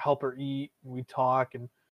and help her eat, and we'd talk, and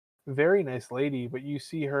very nice lady, but you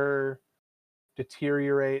see her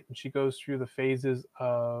deteriorate, and she goes through the phases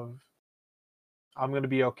of, I'm going to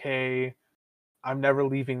be okay, I'm never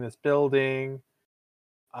leaving this building,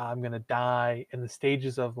 I'm going to die, and the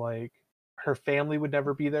stages of like her family would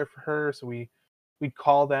never be there for her, so we'd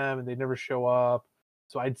call them and they'd never show up.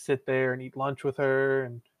 So I'd sit there and eat lunch with her,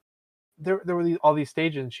 and there were all these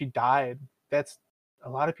stages, and she died. That's A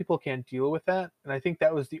lot of people can't deal with that, and I think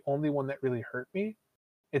that was the only one that really hurt me.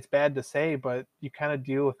 It's bad to say, but you kind of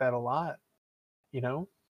deal with that a lot. you know?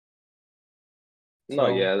 No,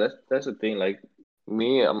 So, yeah, that's the thing. Like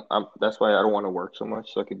me, I'm that's why I don't want to work so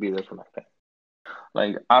much, so I could be there for my family.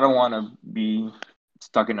 Like I don't want to be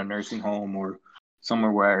stuck in a nursing home or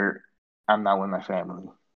somewhere where I'm not with my family,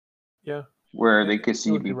 yeah, where they could it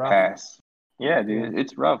see would be me rough. pass. Yeah, Yeah. dude,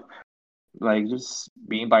 it's rough. Like just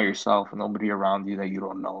being by yourself and nobody around you that you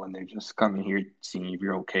don't know, and they're just coming here seeing if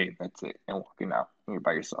you're okay. That's it, and walking out. And you're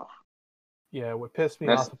by yourself. Yeah, what pissed me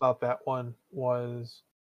That's off about that one was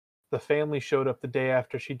the family showed up the day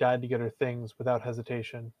after she died to get her things without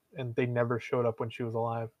hesitation, and they never showed up when she was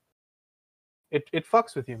alive. It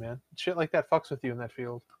fucks with you, man. Shit like that fucks with you in that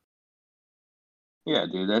field. yeah,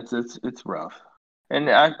 dude. That's it's rough. And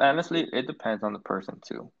honestly, it depends on the person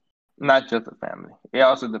too, not just the family. It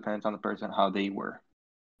also depends on the person how they were,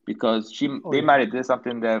 because Oh they yeah. might have did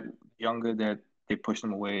something that younger that they pushed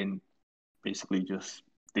them away and basically just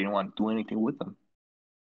didn't want to do anything with them.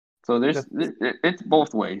 So That it's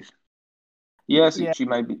both ways. Yes, yeah, she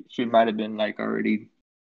might have been like already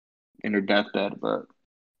in her deathbed, but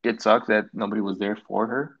it sucks that nobody was there for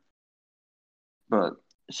her. But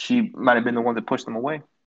she might have been the one that pushed them away.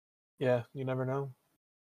 yeah, you never know.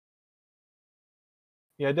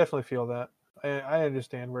 Yeah, I definitely feel that. I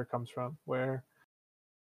understand where it comes from, where,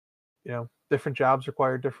 different jobs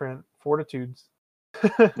require different fortitudes.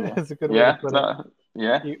 Yeah, Is a good way to yeah, put it. no,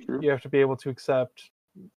 yeah, You true. have to be able to accept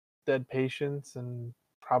dead patients and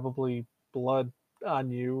probably blood on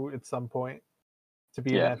you at some point to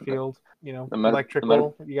be in Yeah, that field. the med,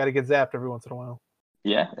 Electrical, you got to get zapped every once in a while.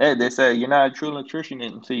 yeah. Hey, they say you're not a true electrician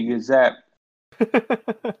until you get zapped.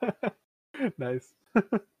 Nice.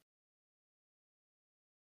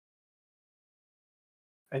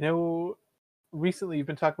 I know recently you've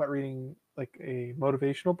been talking about reading like a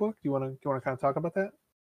motivational book. Do you want to kind of talk about that?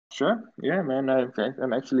 Sure, yeah, man.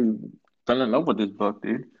 I'm actually fell in love with this book,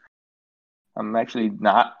 dude. I'm actually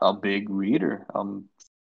not a big reader.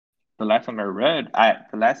 The last time I read,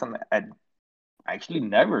 the last time I actually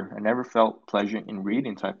never, I never felt pleasure in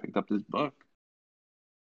reading, so I picked up this book.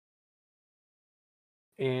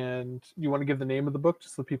 And you want to give the name of the book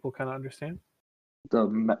just so people kind of understand?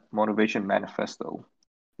 The Motivation Manifesto.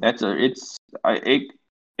 It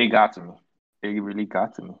it got to me. It really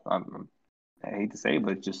got to me. I hate to say it,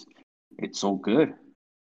 but it's so good.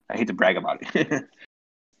 I hate to brag about it,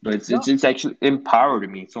 but No. it's actually empowered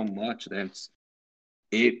me so much that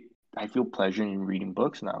it. I feel pleasure in reading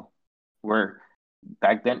books now. Where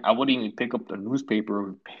back then I wouldn't even pick up the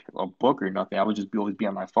newspaper or a book or nothing. I would just always be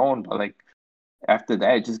on my phone. But like after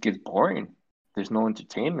that, it just gets boring. There's no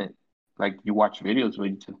entertainment. Like you watch videos, but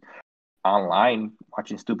you just online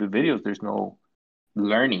watching stupid videos. There's no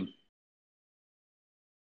learning.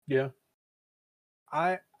 Yeah.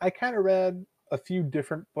 I kind of read a few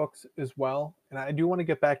different books as well, and I do want to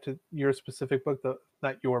get back to your specific book, the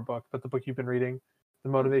not your book, but the book you've been reading, the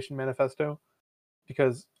Motivation Manifesto,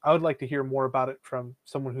 because I would like to hear more about it from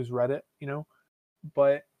someone who's read it.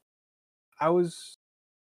 But I was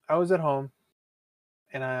I was at home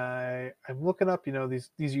and I'm looking up, these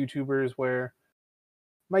YouTubers where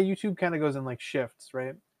my YouTube kind of goes in like shifts,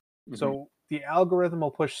 right? Hmm. So the algorithm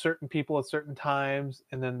will push certain people at certain times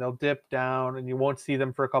and then they'll dip down and you won't see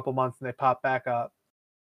them for a couple months and they pop back up.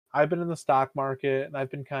 I've been in the stock market and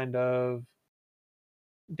I've been kind of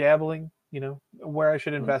dabbling, where I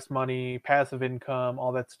should invest money, passive income,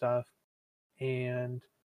 all that stuff. And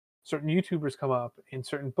certain YouTubers come up and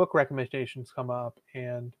certain book recommendations come up.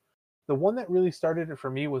 And the one that really started it for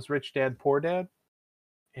me was Rich Dad Poor Dad.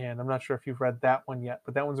 And I'm not sure if you've read that one yet,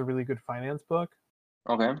 but that one's a really good finance book.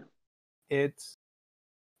 Okay. It's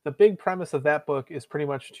the big premise of that book is pretty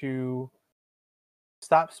much to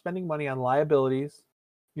stop spending money on liabilities,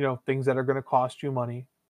 things that are going to cost you money,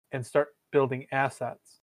 and start building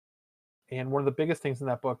assets. And one of the biggest things in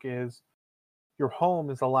that book is your home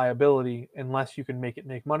is a liability unless you can make it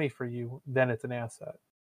make money for you, then it's an asset.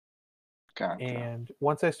 Gotcha. And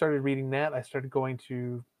once I started reading that, I started going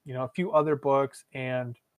to, a few other books,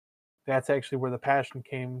 and that's actually where the passion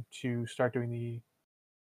came to start doing the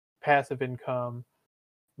passive income,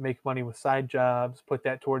 make money with side jobs, put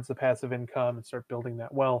that towards the passive income, and start building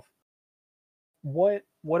that wealth. What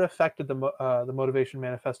effect did the Motivation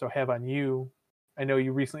Manifesto have on you? I know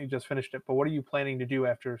you recently just finished it, but what are you planning to do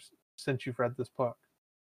after since you've read this book?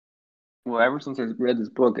 Well, ever since I read this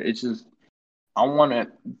book, it's just I want to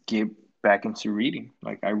get back into reading.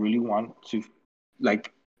 Like I really want to.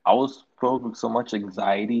 Like I was filled with so much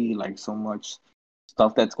anxiety, like so much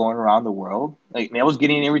stuff that's going around the world. Like I was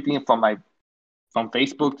getting everything from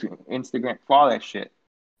Facebook to Instagram, for all that shit.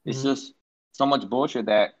 It's Hmm. just so much bullshit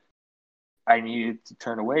that I needed to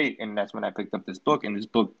turn away, and that's when I picked up this book. And this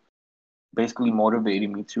book basically motivated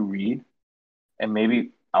me to read. And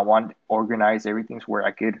maybe I want to organize everything to where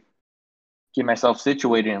I could get myself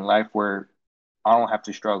situated in life where I don't have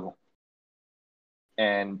to struggle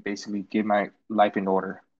and basically get my life in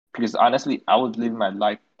order. Because honestly, I was living my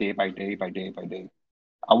life day by day by day by day.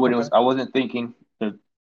 Okay. I wasn't thinking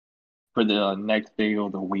for the next day or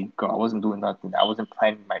the week. I wasn't doing nothing. I wasn't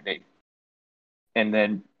planning my day. And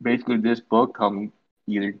then basically this book helped me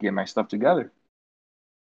either get my stuff together.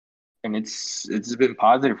 And it's been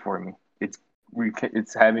positive for me.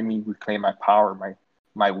 It's having me reclaim my power,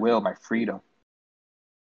 my will, my freedom.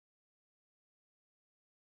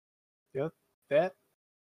 Yeah. That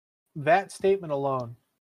that statement alone,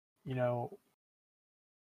 you know,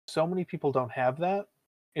 so many people don't have that.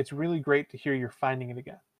 It's really great to hear you're finding it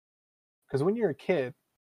again. Because when you're a kid,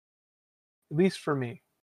 at least for me,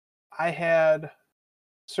 I had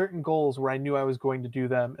certain goals where I knew I was going to do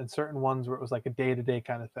them, and certain ones where it was like a day to day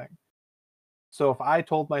kind of thing. So if I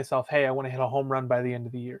told myself, "Hey, I want to hit a home run by the end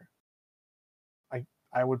of the year," I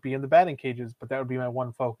I would be in the batting cages, but that would be my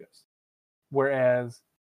one focus. Whereas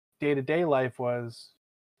day to day life was,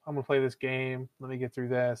 I'm gonna play this game. Let me get through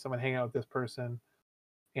this. I'm gonna hang out with this person.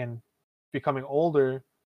 And becoming older,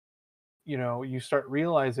 you start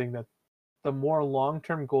realizing that the more long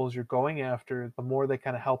term goals you're going after, the more they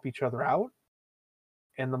kind of help each other out,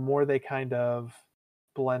 and the more they kind of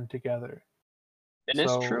blend together. And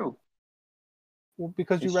it's So, true. well,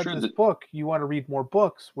 because you It's read true this that book, you want to read more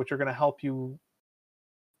books, which are going to help you.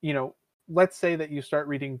 You know, let's say that you start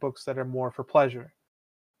reading books that are more for pleasure.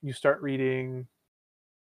 You start reading,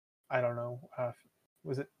 I don't know,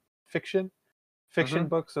 was it fiction? Fiction hmm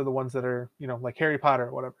books are the ones that are, like Harry Potter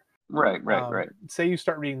or whatever. right. Say you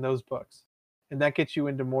start reading those books, and that gets you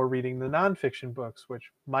into more reading the nonfiction books,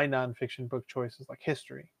 which my nonfiction book choice is like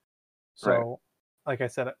history. Right. So, like I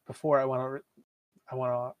said before, I want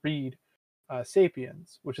to read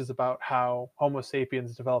 *Sapiens*, which is about how Homo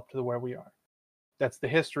sapiens developed to where we are. That's the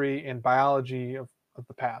history and biology of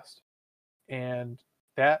the past, and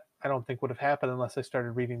that I don't think would have happened unless I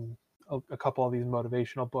started reading a couple of these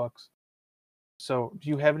motivational books. So, do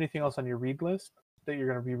you have anything else on your read list that you're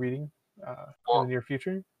going to be reading in the Well, near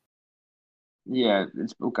future? yeah,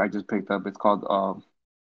 this book I just picked up. It's called or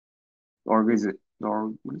what is it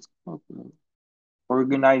called?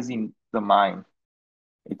 Organizing the Mind.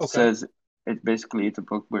 It Okay. says it's a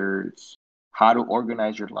book where it's how to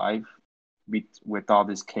organize your life with all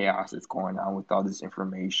this chaos that's going on, with all this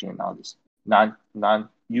information, all this non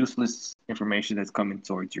useless information that's coming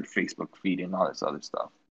towards your Facebook feed and all this other stuff.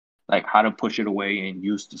 Like how to push it away and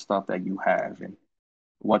use the stuff that you have and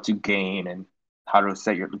what to gain and how to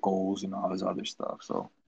set your goals and all this other stuff. So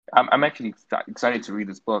I'm actually excited to read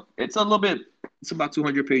this book. It's about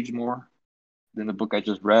 200 pages more than the book I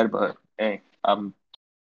just read, but hey, I'm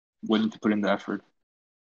willing to put in the effort.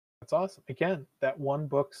 That's awesome. Again, that one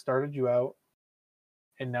book started you out,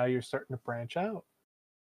 and now you're starting to branch out.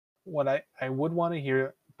 What I would want to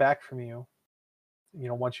hear back from you,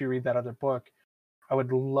 once you read that other book, I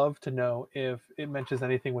would love to know if it mentions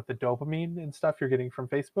anything with the dopamine and stuff you're getting from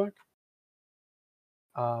Facebook.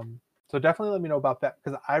 Um, so definitely let me know about that,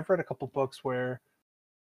 because I've read a couple books where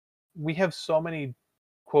we have so many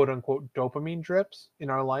quote unquote dopamine drips in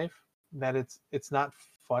our life that it's not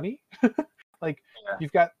funny. Like, Yeah.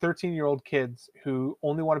 you've got 13-year-old kids who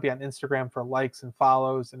only want to be on Instagram for likes and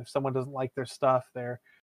follows, and if someone doesn't like their stuff, they're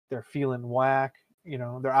feeling whack,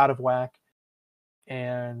 they're out of whack,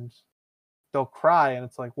 and they'll cry, and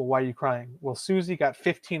it's like, well, why are you crying? Well, Susie got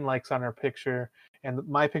 15 likes on her picture, and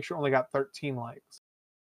my picture only got 13 likes.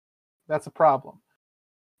 That's a problem.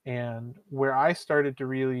 And where I started to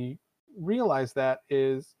really realize that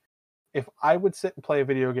is, if I would sit and play a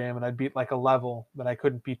video game and I'd beat like a level that I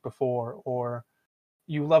couldn't beat before, or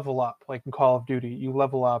you level up, like in Call of Duty, you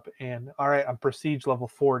level up and, all right, I'm prestige level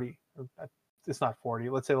 40. It's not 40,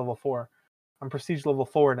 let's say level 4. I'm prestige level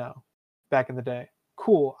 4 now. Back in the day,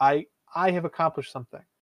 cool. I have accomplished something.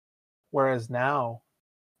 Whereas now,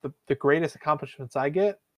 the greatest accomplishments I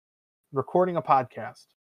get, recording a podcast,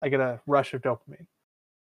 I get a rush of dopamine.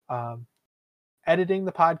 Um, Editing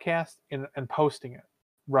the podcast and posting it,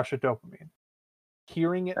 rush of dopamine.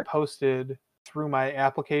 Hearing it posted through my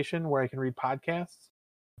application where I can listen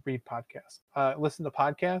to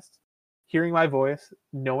podcasts, hearing my voice,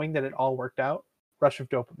 knowing that it all worked out, rush of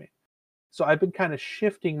dopamine. So I've been kind of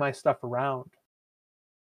shifting my stuff around.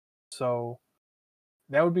 So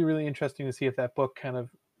that would be really interesting to see if that book kind of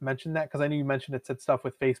mentioned that, because I know you mentioned it said stuff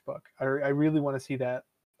with Facebook. I really want to see that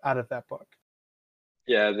out of that book.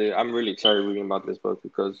 Yeah, I'm really excited reading about this book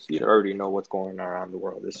because you already know what's going on around the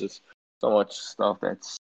world. There's just so much stuff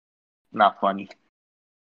that's not funny.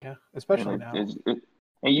 Yeah, and especially now.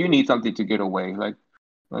 and you need something to get away. Like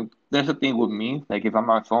that's the thing with me. Like if I'm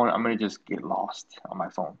on my phone, I'm gonna just get lost on my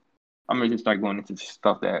phone. I'm gonna just start going into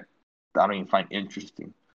stuff that I don't even find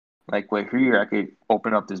interesting. Like with here, I could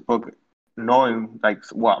open up this book, knowing like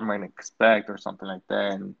what I'm gonna expect or something like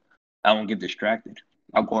that, and I won't get distracted.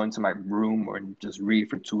 I'll go into my room or just read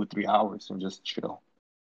for 2 or 3 hours and just chill,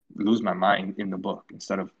 lose my mind in the book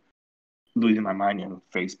instead of losing my mind in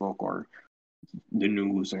Facebook or the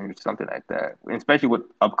news or something like that. And especially with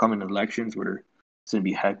upcoming elections where it's gonna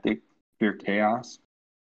be hectic, pure chaos.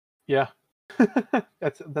 Yeah,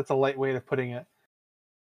 that's a light way of putting it.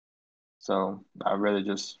 So I'd rather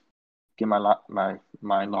just get my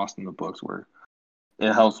mind lost in the books where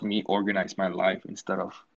it helps me organize my life instead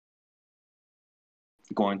of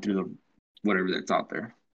going through the whatever that's out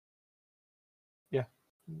there. Yeah,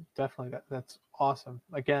 definitely. That's awesome.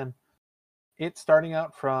 Again, it's starting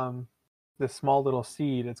out from this small little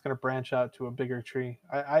seed. It's going to branch out to a bigger tree.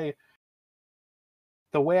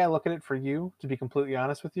 The way I look at it for you, to be completely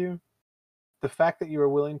honest with you, the fact that you were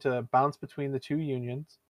willing to bounce between the two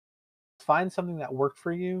unions, find something that worked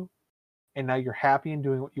for you, and now you're happy in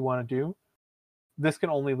doing what you want to do, this can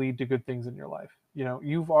only lead to good things in your life. You know,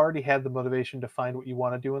 you've already had the motivation to find what you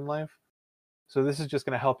want to do in life. So this is just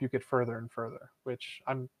going to help you get further and further, which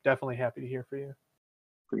I'm definitely happy to hear for you.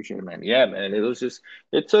 Appreciate it, man. Yeah, man. It was just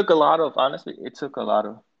it took a lot of honestly, it took a lot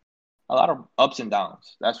of ups and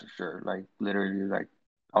downs. That's for sure. Like literally, like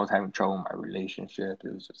I was having trouble in my relationship.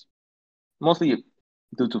 It was just mostly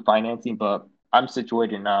due to financing, but I'm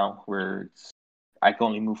situated now where I can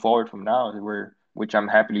only move forward from now, where which I'm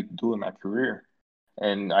happy to do in my career,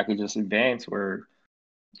 and I could just advance. Where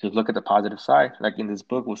just look at the positive side. Like in this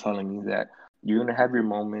book was telling me that you're gonna have your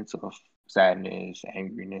moments of sadness,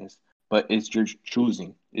 angriness, but it's your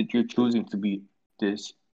choosing. You're choosing to be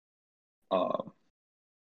this uh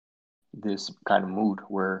this kind of mood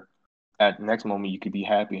where at the next moment you could be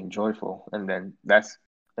happy and joyful, and then that's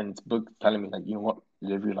and it's book telling me like you know what,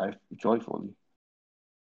 live your life joyfully.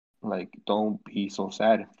 Like don't be so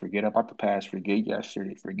sad. Forget about the past. Forget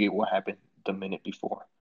yesterday. Forget what happened the minute before.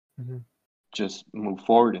 Mm-hmm. Just move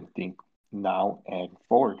forward and think now and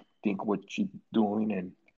forward. Think what you're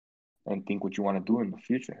doing and think what you want to do in the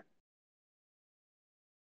future.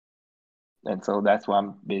 And so that's why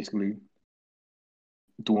I'm basically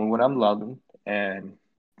doing what I'm loving and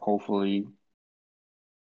hopefully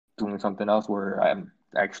doing something else where I'm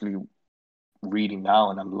actually reading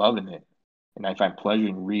now and I'm loving it. And I find pleasure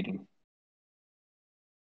in reading.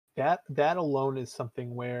 That alone is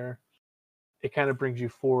something where it kind of brings you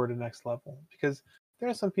forward to the next level, because there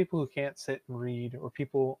are some people who can't sit and read, or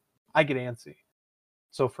people, I get antsy.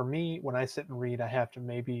 So for me, when I sit and read, I have to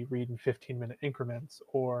maybe read in 15-minute increments,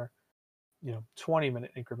 or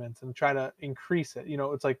 20-minute increments, and try to increase it.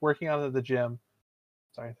 It's like working out at the gym.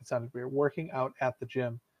 Sorry, that sounded weird. Working out at the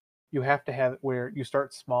gym, you have to have it where you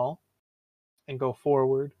start small and go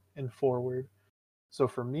forward and forward. So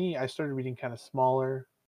for me, I started reading kind of smaller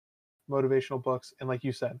motivational books, and like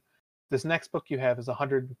you said, this next book you have is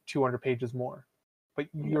 100, 200 pages more, but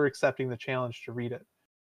Yeah. you're accepting the challenge to read it.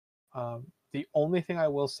 The only thing I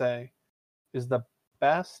will say is the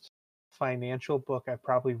best financial book I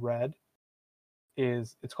probably read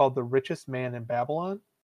is, it's called The Richest Man in Babylon,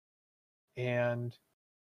 and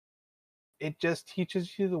it just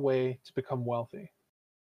teaches you the way to become wealthy.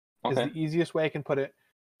 Is Okay. the easiest way I can put it.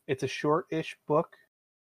 It's a short-ish book,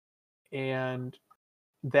 and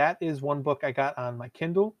that is one book I got on my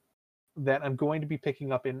Kindle that I'm going to be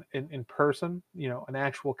picking up in person, an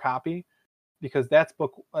actual copy, because that's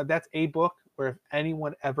a book where if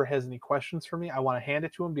anyone ever has any questions for me, I want to hand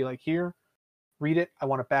it to them, be like, here, read it. I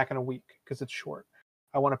want it back in a week because it's short.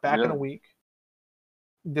 I want it back in a Really? week.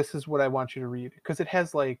 This is what I want you to read, because it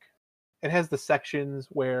has the sections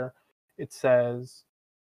where it says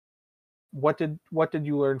what did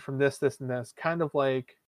you learn from this and this, kind of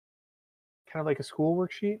like a school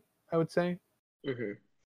worksheet, I would say. Hmm.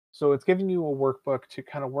 So it's giving you a workbook to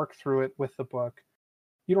kind of work through it with the book.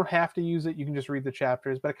 You don't have to use it. You can just read the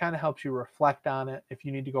chapters, but it kind of helps you reflect on it if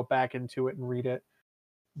you need to go back into it and read it.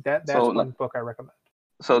 So, That's one book I recommend.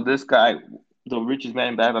 so this guy, the richest man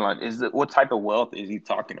in Babylon, is it, what type of wealth is he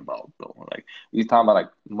talking about though? Like, he's talking about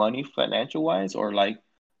like money, financial wise, or like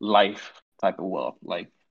life type of wealth?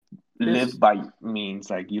 Like, live This by means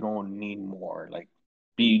like you don't need more. Like,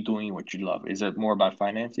 be doing what you love. Is it more about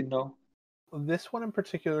financing though? this one in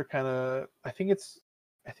particular kind of, I think it's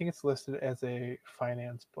listed as a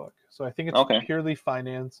finance book. So I think it's Okay. purely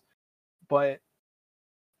finance, but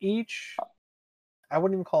each, I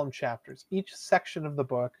wouldn't even call them chapters. Each section of the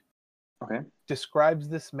book Okay. describes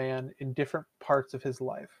this man in different parts of his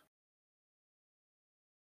life.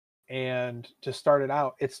 And to start it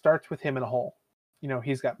out, it starts with him in a hole.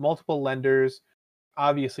 He's got multiple lenders.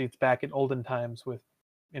 Obviously, it's back in olden times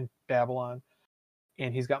in Babylon.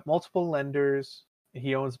 And he's got multiple lenders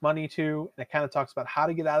he owes money to. And it kind of talks about how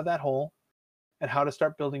to get out of that hole and how to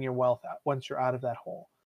start building your wealth out once you're out of that hole.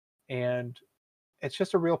 And it's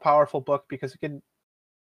just a real powerful book because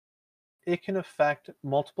it can affect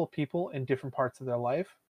multiple people in different parts of their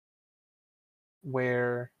life,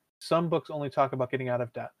 where some books only talk about getting out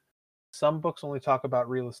of debt. Some books only talk about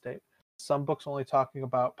real estate. Some books only talking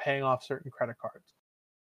about paying off certain credit cards.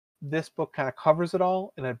 This book kind of covers it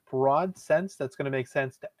all in a broad sense that's going to make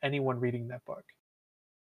sense to anyone reading that book.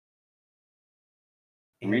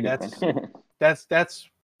 And Read it, man. that's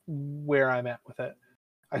where I'm at with it.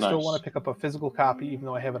 I still want Nice. to pick up a physical copy, even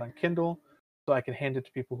though I have it on Kindle, so I can hand it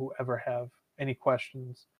to people who ever have any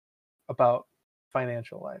questions about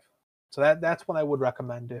financial life. So that's what I would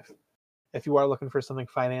recommend if you are looking for something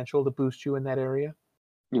financial to boost you in that area.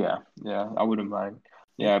 Yeah, yeah, I wouldn't mind.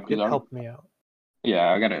 It Yeah, because it helped me out.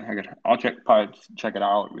 yeah, I'll probably check it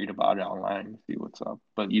out, read about it online, see what's up.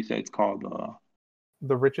 But you say it's called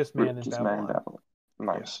The Richest Man in Richest Man in Babylon. Babylon. Yeah.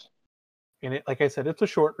 Nice. And like I said, it's a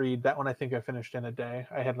short read. That one I think I finished in a day.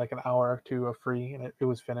 I had like an hour or two of free and it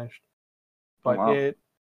was finished. Oh, But wow. it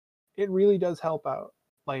really does help out.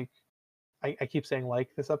 Like I keep saying like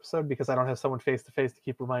this episode because I don't have someone face to face to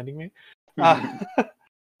keep reminding me. Uh,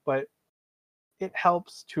 but it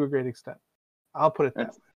helps to a great extent. I'll put it that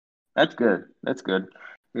That's way. that's good. That's good.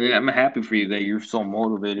 Yeah, I'm happy for you that you're so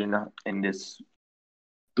motivated in this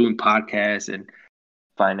doing podcasts and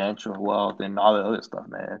financial wealth and all the other stuff,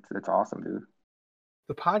 man. It's awesome, dude.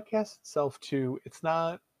 The podcast itself too,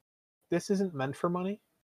 this isn't meant for money.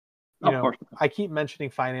 Of course. I keep mentioning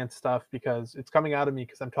finance stuff because it's coming out of me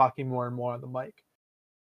because I'm talking more and more on the mic.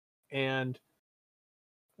 And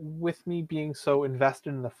with me being so invested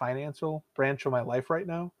in the financial branch of my life right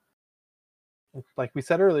now, like we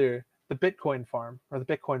said earlier, the Bitcoin farm or the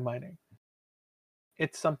Bitcoin mining,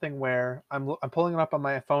 it's something where I'm pulling it up on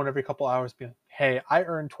my phone every couple hours, being, hey, I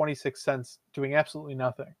earned 26 cents doing absolutely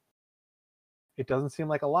nothing. It doesn't seem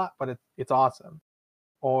like a lot, but it's awesome.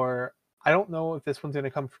 Or I don't know if this one's going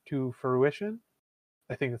to come to fruition.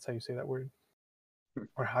 I think that's how you say that word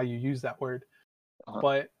or how you use that word. Uh-huh.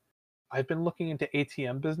 But I've been looking into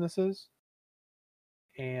ATM businesses,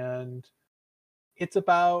 and it's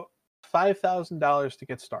about $5,000 to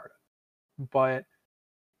get started. But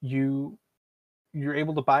you're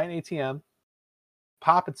able to buy an ATM,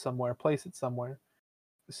 pop it somewhere, place it somewhere,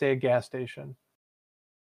 say a gas station,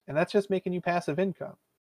 and that's just making you passive income.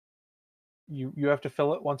 You have to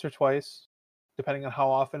fill it once or twice, depending on how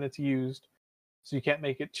often it's used, so you can't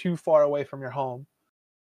make it too far away from your home.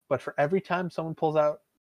 But for every time someone pulls out,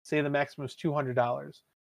 say the maximum is $200,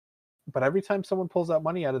 but every time someone pulls out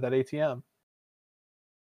money out of that ATM,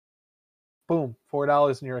 boom,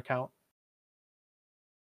 $4 in your account.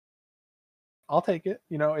 I'll take it.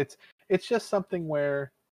 It's just something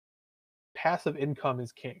where passive income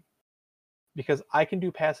is king because I can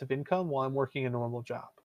do passive income while I'm working a normal job.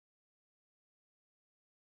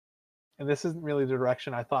 And this isn't really the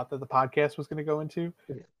direction I thought that the podcast was going to go into,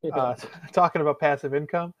 talking about passive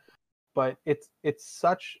income, but it's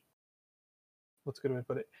such, what's a good way to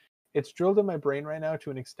put it? It's drilled in my brain right now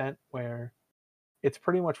to an extent where it's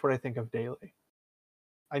pretty much what I think of daily.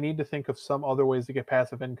 I need to think of some other ways to get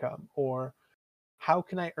passive income, or how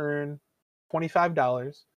can I earn $25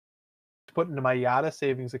 to put into my Yada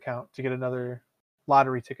savings account to get another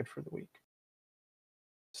lottery ticket for the week?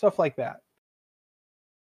 Stuff like that.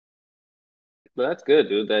 But that's good,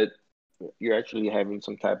 dude. That you're actually having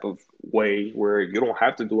some type of way where you don't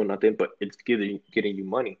have to do nothing, but it's getting you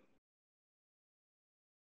money.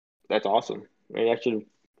 That's awesome. And actually,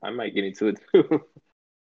 I might get into it too.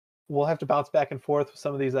 We'll have to bounce back and forth with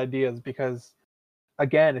some of these ideas because,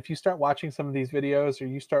 again, if you start watching some of these videos or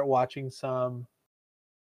you start watching some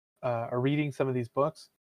or reading some of these books,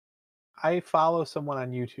 I follow someone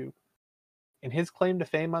on YouTube, and his claim to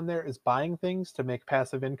fame on there is buying things to make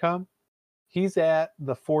passive income. He's at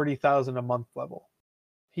the 40,000 a month level.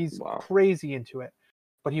 He's Wow. crazy into it,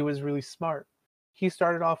 but he was really smart. He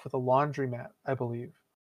started off with a laundromat, I believe.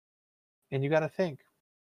 And you got to think,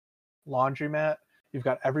 laundromat, you've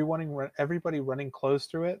got everybody running clothes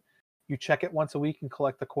through it. You check it once a week and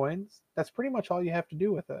collect the coins. That's pretty much all you have to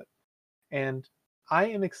do with it. And I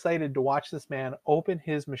am excited to watch this man open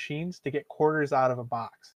his machines to get quarters out of a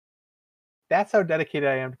box. That's how dedicated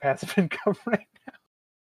I am to passive income right now.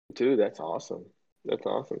 Dude, that's awesome. That's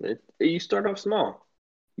awesome. You start off small.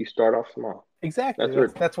 You start off small. Exactly.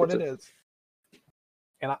 That's what it is.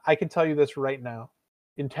 And I can tell you this right now.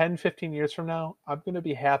 In 10, 15 years from now, I'm going to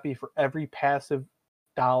be happy for every passive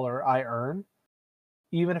dollar I earn,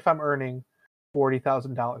 even if I'm earning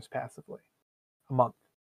 $40,000 passively a month.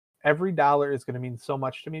 Every dollar is going to mean so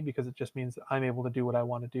much to me because it just means that I'm able to do what I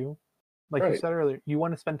want to do. Like you Right. said earlier, you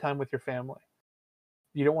want to spend time with your family.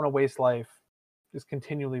 You don't want to waste life just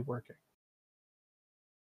continually working.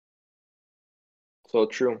 So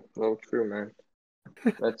true, man.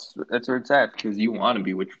 That's where it's at because you want to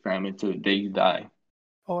be with your family till the day you die.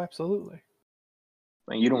 Oh, absolutely.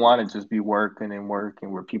 And you don't want to just be working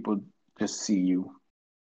where people just see you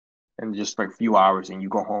and just for a few hours and you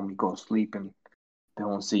go home, you go to sleep, and they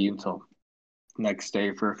won't see you until next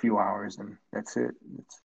day for a few hours, and that's it.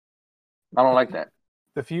 I don't The like few, that.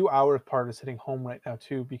 the few hours part is hitting home right now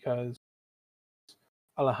too because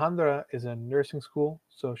Alejandra is in nursing school,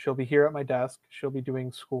 so she'll be here at my desk. She'll be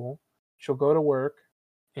doing school. She'll go to work,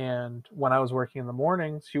 and when I was working in the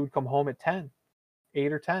mornings, she would come home at 10,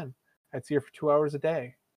 8 or 10. I'd see her for 2 hours a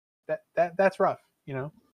day. That's rough, you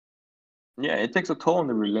know. Yeah, it takes a toll on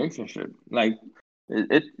the relationship. Like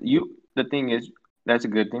the thing is that's a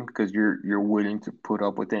good thing because you're willing to put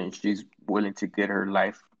up with it, and she's willing to get her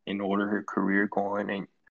life in order, her career going, and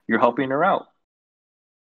you're helping her out.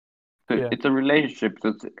 Yeah, It's a relationship. So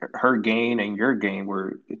it's her gain and your gain,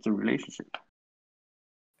 where it's a relationship.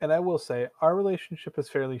 and I will say our relationship is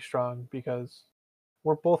fairly strong because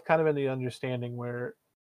we're both kind of in the understanding where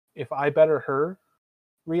if I better her,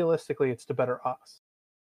 realistically, it's to better us.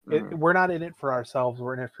 Hmm. We're not in it for ourselves;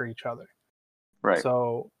 we're in it for each other. Right.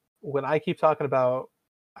 So when I keep talking about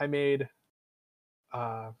I made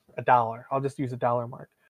a dollar, I'll just use a dollar mark.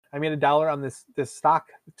 I made a dollar on this stock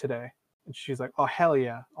today, and she's like, "Oh hell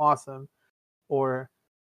yeah, awesome!" Or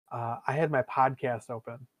I had my podcast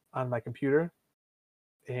open on my computer,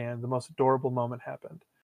 and the most adorable moment happened.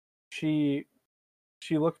 She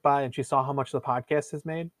she looked by and she saw how much the podcast has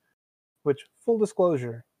made. Which, full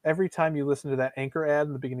disclosure, every time you listen to that anchor ad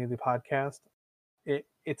in the beginning of the podcast,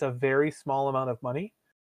 it's a very small amount of money,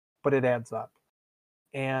 but it adds up.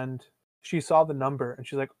 And she saw the number and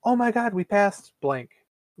she's like, "Oh my god, we passed blank.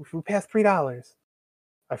 We passed $3."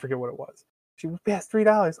 I forget what it was. She passed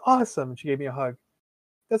 $3. Awesome. And she gave me a hug.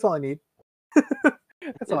 That's all I need.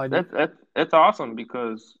 That's all I need. That's awesome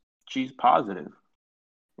because she's positive.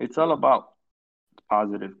 It's all about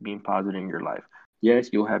being positive in your life. Yes,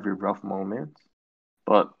 you'll have your rough moments,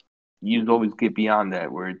 but you always get beyond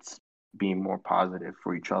that where it's being more positive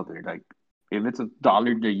for each other. Like if it's a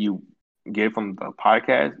dollar that you get from the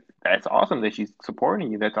podcast, that's awesome that she's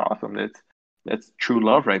supporting you. That's awesome. That's true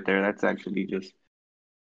love right there. That's actually just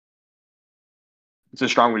it's a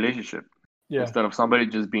strong relationship. Yeah. Instead of somebody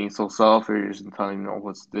just being so selfish and telling you,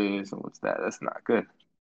 what's this and what's that. That's not good.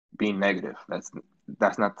 Being negative. That's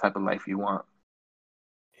not the type of life you want.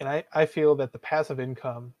 And I feel that the passive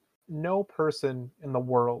income, no person in the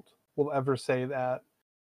world will ever say that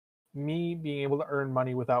me being able to earn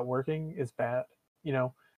money without working is bad. You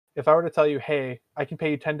know, if I were to tell you, hey, I can pay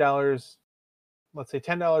you $10, let's say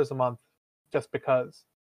 $10 a month just because,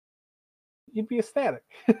 you'd be ecstatic.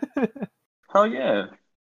 Hell yeah.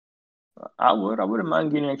 I would. I wouldn't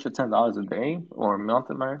mind getting an extra $10 a day or a month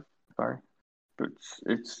in my sorry. But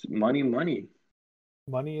it's money, money.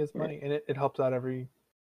 Money is Yeah, money, and it helps out everywhere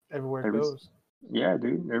it every goes. yeah,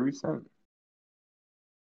 dude, every cent.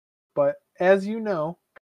 But as you know,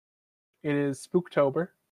 it is Spooktober,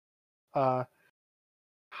 uh,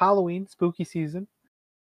 Halloween, spooky season.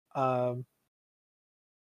 Um,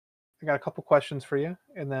 I got a couple questions for you,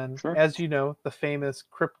 and then, Sure. as you know, the famous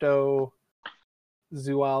crypto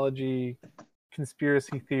zoology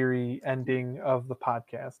conspiracy theory ending of the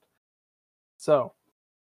podcast. So,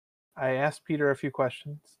 I asked Peter a few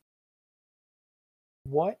questions.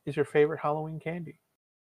 What is your favorite Halloween candy?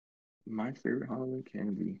 My favorite Halloween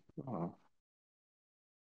candy.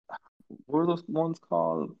 What are those ones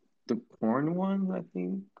called? The corn ones, I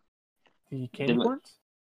think. The They candy look, corns?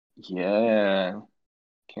 yeah,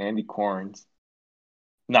 candy corns.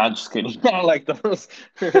 No, I'm just kidding. I don't like those.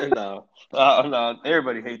 No, no,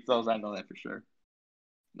 everybody hates those. I know that for sure.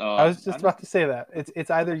 I was just about Honestly, to say that. It's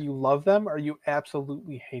either you love them or you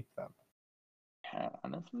absolutely hate them.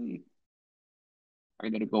 honestly, I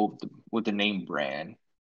gotta go with the name brand.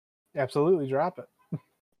 Absolutely drop it.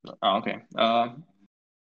 Oh, okay.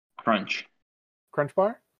 Crunch. Crunch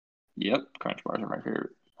bar? Yep, Crunch bars are my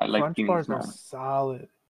favorite. I like Crunch being bars are small. solid.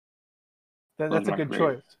 Those That's are a my good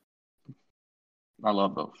favorite. choice. I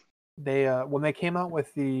love those. They when they came out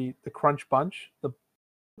with the Crunch Bunch, the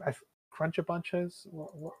I, Crunch a Bunches.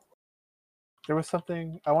 There was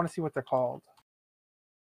something I want to see what they're called.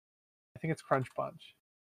 I think it's Crunch Bunch.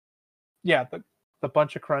 Yeah, the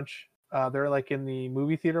bunch of Crunch. They're like in the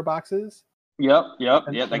movie theater boxes. Yep. And Yeah, like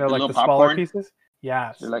they're the like little the smaller popcorn. pieces.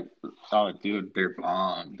 Yes. They're like, oh, dude, they're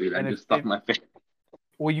bomb, dude. I And just stuffed my face.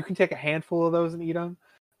 well, you can take a handful of those and eat them.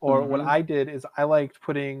 Or what Mm-hmm. I did is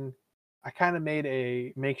I kind of made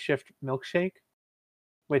a makeshift milkshake,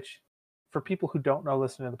 which for people who don't know,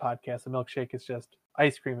 listen to the podcast, a milkshake is just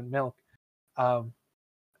ice cream and milk. Um,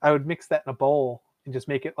 I would mix that in a bowl and just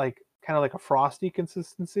make it like kind of like a frosty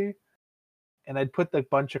consistency. And I'd put the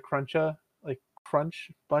bunch of crunch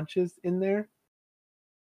bunches in there.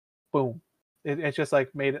 Boom. It's just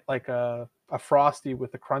like made it like a frosty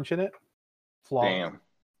with the crunch in it. Flawless. Damn,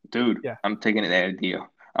 dude, Yeah. I'm taking that idea.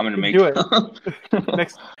 I'm gonna make Do it. some.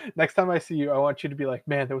 Next time I see you, I want you to be like,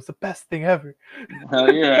 man, that was the best thing ever.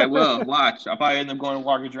 Hell yeah, I will. Watch. I'll probably end up going to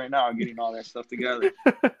Walgreens right now and getting all that stuff together.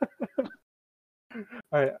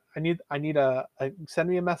 All right, send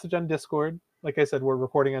me a message on Discord. Like I said, we're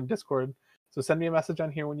recording on Discord, so send me a message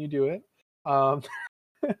on here when you do it.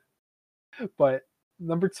 But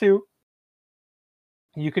number 2,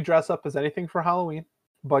 you could dress up as anything for Halloween.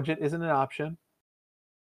 Budget isn't an option.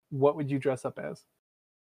 What would you dress up as?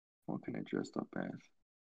 What can I dress up as?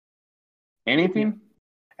 Anything?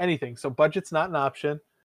 Yeah. Anything. So budget's not an option.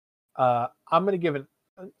 I'm gonna give it.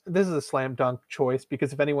 This is a slam dunk choice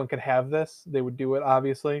because if anyone could have this, they would do it,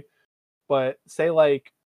 obviously. But say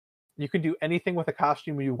like you can do anything with a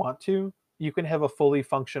costume you want to. You can have a fully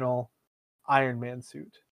functional Iron Man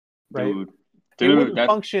suit, right? It wouldn't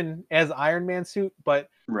function as Iron Man suit, but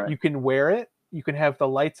you can wear it. You can have the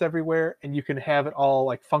lights everywhere, and you can have it all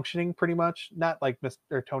like functioning pretty much. Not like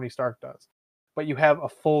Mr. Tony Stark does, but you have a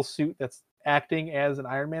full suit that's acting as an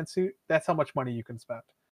Iron Man suit. That's how much money you can spend.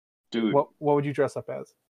 Dude. What would you dress up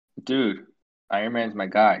as? Dude, Iron Man's my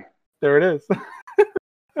guy. There it is.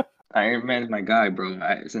 Iron Man's my guy, bro.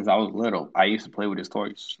 Since I was little, I used to play with his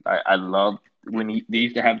toys. I love when they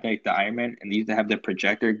used to have like the Iron Man and they used to have the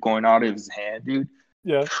projector going out of his hand, dude.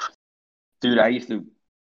 Yeah. Dude,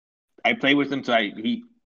 I played with him till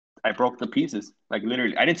I broke the pieces. Like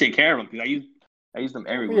literally, I didn't take care of them because I used them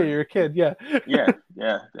everywhere. Yeah, you're a kid. Yeah. yeah.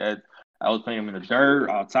 I was playing them in the dirt,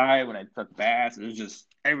 outside, when I took baths. It was just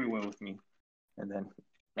everywhere with me. And then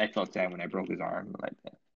I felt sad when I broke his arm like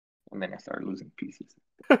that. And then I started losing pieces.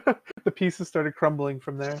 The pieces started crumbling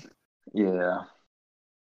from there. Yeah.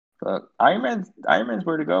 But Iron Man's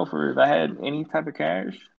where to go for if I had any type of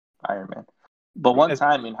cash. Iron Man. But one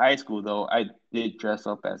time in high school, though, I did dress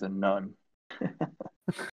up as a nun.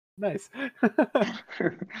 Nice.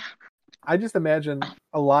 I just imagine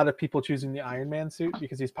a lot of people choosing the Iron Man suit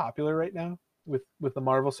because he's popular right now with the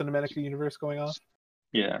Marvel Cinematic Universe going off.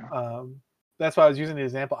 Yeah. That's why I was using the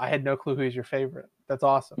example. I had no clue who's your favorite. That's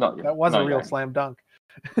awesome. That was a real slam dunk.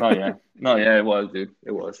 It was, dude.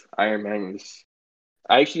 It was. Iron Man is.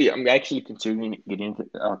 I'm actually considering getting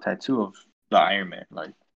a tattoo of the Iron Man,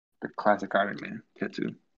 like the classic Iron Man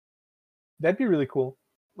tattoo. That'd be really cool.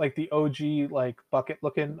 Like the OG, like bucket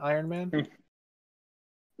looking Iron Man.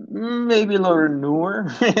 Maybe a little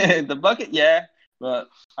newer. The bucket, yeah, but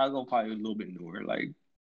I'll go probably a little bit newer, like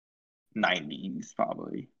 90s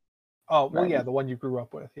probably. Oh well, 90s. Yeah, the one you grew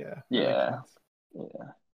up with, yeah. Yeah.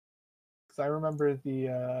 Because I remember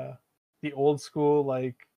the old school,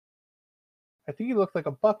 like I think he looked like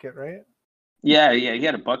a bucket, right? Yeah, he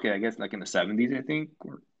had a bucket, I guess, like in the 70s, I think.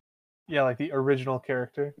 Yeah, like the original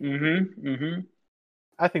character. Mm-hmm.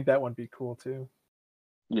 I think that would be cool too.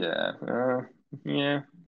 Yeah. Yeah.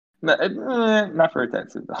 Not for a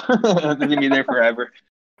tattoo though. It's gonna be there forever.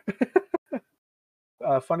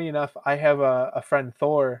 Funny enough, I have a friend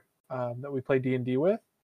Thor that we play D&D with,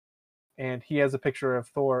 and he has a picture of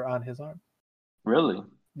Thor on his arm. Really?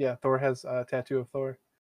 Yeah, Thor has a tattoo of Thor.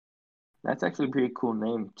 That's actually a pretty cool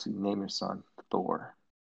name to name your son, Thor.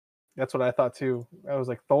 That's what I thought too. I was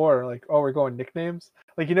like, Thor, like, oh, we're going nicknames.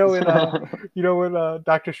 Like when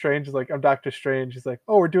Doctor Strange is like, I'm Doctor Strange. He's like,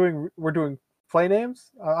 oh, we're doing play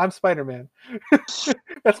names. I'm Spider-Man.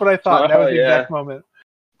 That's what I thought. That was the exact moment.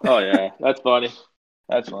 Oh yeah, that's funny.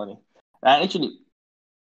 Actually,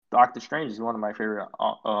 Doctor Strange is one of my favorite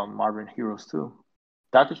Marvel heroes too.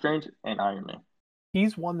 Doctor Strange and Iron Man.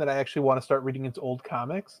 He's one that I actually want to start reading into old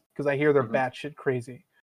comics because I hear they're batshit crazy.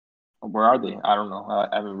 Where are they? I don't know. I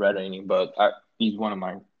haven't read any, but he's one of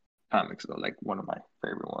my comics, though, like one of my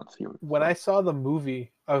favorite ones. When I saw the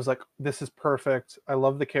movie, I was like, this is perfect. I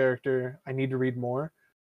love the character. I need to read more.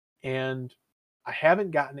 And I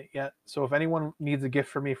haven't gotten it yet. So if anyone needs a gift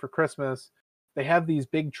for me for Christmas, they have these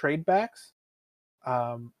big trade backs.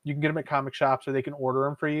 You can get them at comic shops or they can order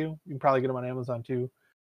them for you. You can probably get them on Amazon too.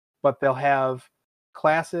 But they'll have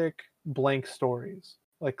classic blank stories.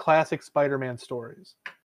 like classic Spider-Man stories,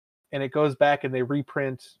 and it goes back and they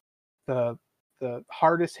reprint the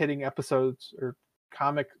hardest hitting episodes or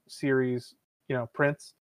comic series,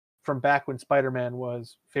 prints from back when Spider-Man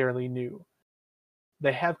was fairly new.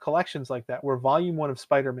 They have collections like that where volume 1 of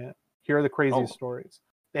Spider-Man, here are the craziest stories.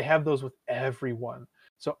 They have those with everyone.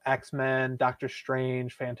 So X-Men, Doctor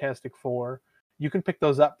Strange, Fantastic Four. You can pick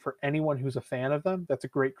those up for anyone who's a fan of them. That's a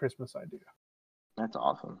great Christmas idea. That's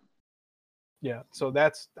awesome. Yeah, so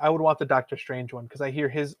I would want the Doctor Strange one because I hear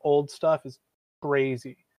his old stuff is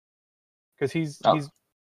crazy. Because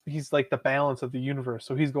he's like the balance of the universe.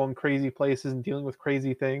 So he's going crazy places and dealing with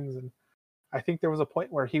crazy things. And I think there was a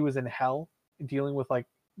point where he was in hell dealing with like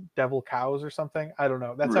devil cows or something. I don't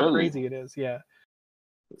know. That's how crazy it is. Yeah.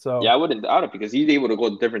 So yeah, I wouldn't doubt it because he's able to go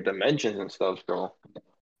to different dimensions and stuff.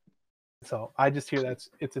 So I just hear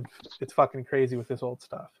it's fucking crazy with this old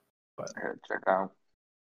stuff. But I gotta check out.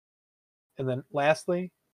 And then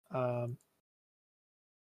lastly,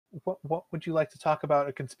 what would you like to talk about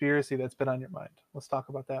a conspiracy that's been on your mind? Let's talk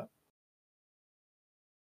about that.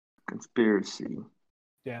 Conspiracy.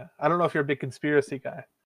 Yeah, I don't know if you're a big conspiracy guy.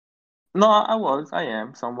 No, I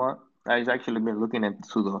am somewhat. I've actually been looking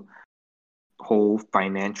into the whole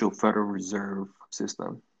financial Federal Reserve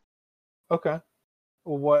system. Okay.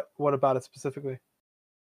 Well, what about it specifically?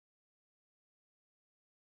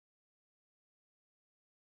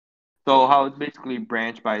 So how it's basically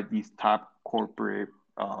branched by these top corporate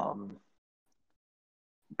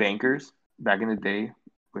bankers back in the day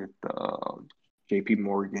with J.P.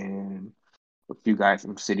 Morgan, a few guys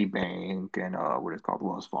from Citibank, and what is called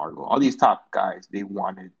Wells Fargo. All these top guys, they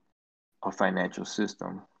wanted a financial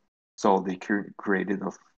system, so they created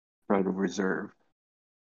a Federal Reserve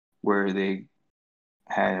where they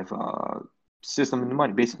have a system and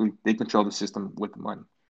money. Basically, they control the system with money.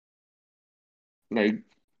 Like,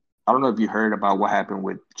 I don't know if you heard about what happened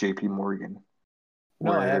with J.P. Morgan,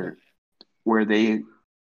 No, I haven't. Where they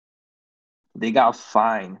got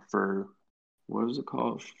fined for what was it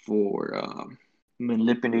called for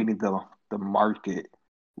manipulating the market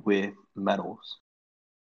with metals.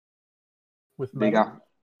 With They metal?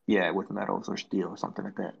 got with metals or steel or something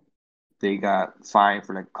like that. They got fined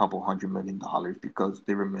for like a couple $100 million because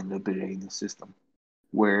they were manipulating the system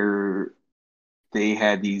where they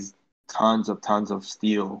had these tons of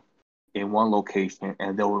steel in one location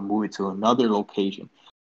and they would move it to another location.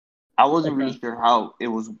 I wasn't really sure how it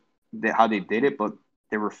was how they did it, but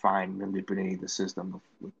they were fine manipulating the system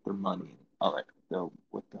with their money.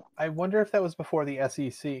 I wonder if that was before the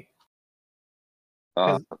SEC.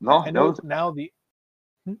 No, I know now the.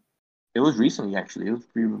 It was recently actually. It was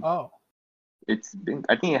pretty. Oh. It's been.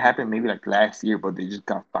 I think it happened maybe like last year, but they just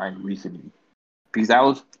got fined recently. Because I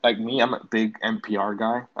was like me, I'm a big NPR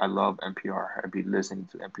guy. I love NPR. I'd be listening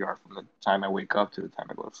to NPR from the time I wake up to the time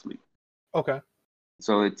I go to sleep. Okay.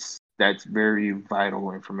 So that's very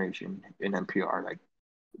vital information in NPR. Like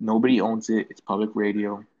nobody owns it. It's public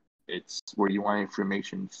radio. It's where you want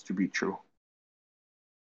information to be true.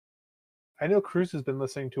 I know Cruz has been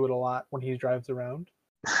listening to it a lot when he drives around.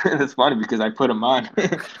 That's funny because I put him on.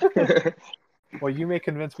 Well, you may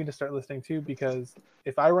convince me to start listening too, because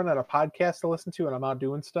if I run out of podcasts to listen to and I'm out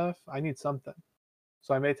doing stuff, I need something.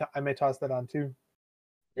 So I may toss that on too.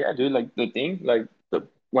 Yeah, dude. Like the thing,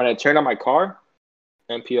 when I turn on my car,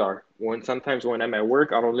 NPR. Sometimes when I'm at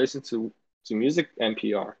work, I don't listen to music,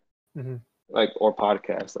 NPR, or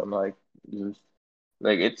podcast. I'm like,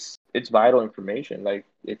 it's vital information. Like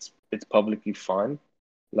it's publicly fun.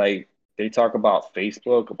 Like they talk about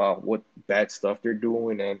Facebook about what bad stuff they're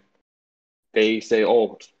doing, and they say,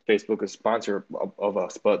 "Oh, Facebook is sponsor of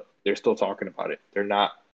us," but they're still talking about it. They're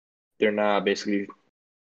not basically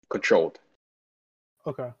controlled.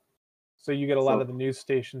 Okay. So you get a lot of the news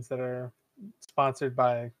stations that are sponsored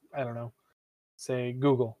by, I don't know, say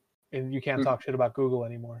Google, and you can't talk shit about Google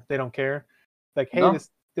anymore. They don't care. Like, hey,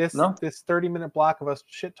 this 30-minute block of us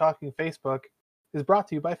shit talking Facebook is brought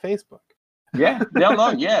to you by Facebook. Yeah, they'll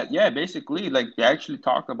know. Yeah. Basically, like they actually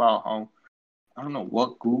talk about how I don't know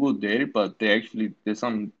what Google did, but they actually did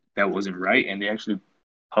something that wasn't right, and they actually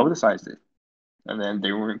publicized it. And then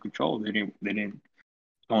they were in control. They didn't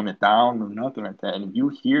tone it down or nothing like that. And you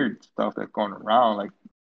hear stuff that's going around, like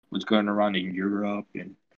what's going around in Europe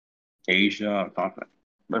and Asia,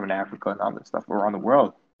 in Africa and all that stuff around the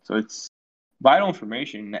world. So it's vital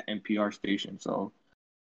information in that NPR station. So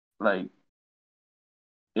like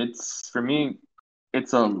it's for me,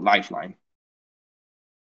 it's a lifeline.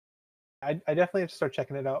 I definitely have to start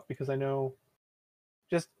checking it out because I know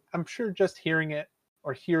I'm sure just hearing it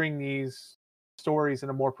or hearing these stories in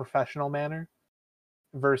a more professional manner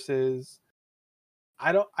versus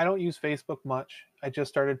I don't use Facebook much. I just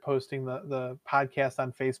started posting the podcast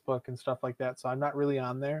on Facebook and stuff like that, so I'm not really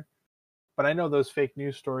on there. But I know those fake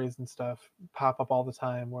news stories and stuff pop up all the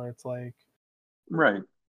time where it's like Right.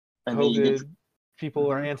 And then you get COVID,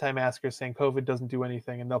 people are anti-maskers saying COVID doesn't do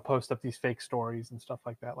anything, and they'll post up these fake stories and stuff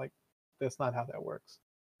like that. Like, that's not how that works.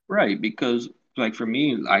 Right, because like for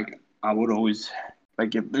me, like I would always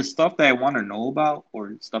like if there's stuff that I want to know about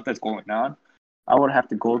or stuff that's going on, I would have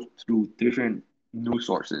to go through different news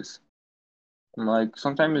sources. And like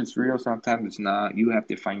sometimes it's real, sometimes it's not. You have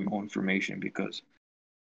to find your own information because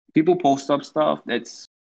people post up stuff that's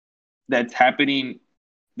happening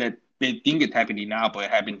that they think it's happening now, but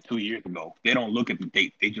it happened 2 years ago. They don't look at the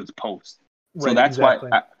date; they just post. So Right, exactly.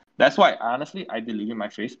 that's why honestly I deleted my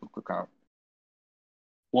Facebook account.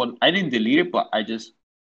 Well, I didn't delete it, but I just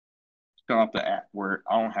shut off the app where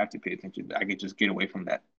I don't have to pay attention. I could just get away from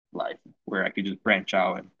that life where I could just branch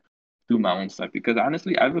out and do my own stuff. Because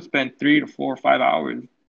honestly, I would spend 3 to 4 or 5 hours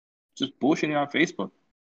just bullshitting on Facebook,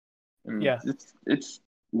 and Yeah. it's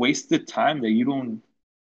wasted time that you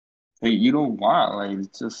don't want. Like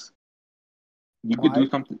it's just you Well, could do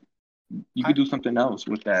something. You I could do something else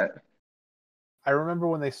with that. I remember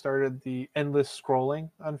when they started the endless scrolling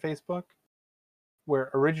on Facebook, where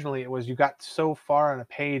originally it was you got so far on a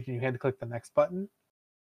page and you had to click the next button.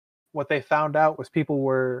 What they found out was people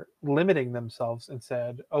were limiting themselves and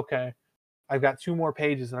said, okay, I've got 2 more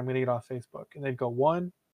pages and I'm going to get off Facebook. And they'd go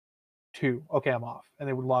 1, 2, okay, I'm off. And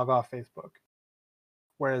they would log off Facebook.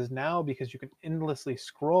 Whereas now, because you can endlessly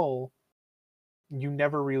scroll, you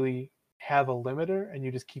never really have a limiter and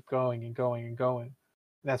you just keep going and going and going.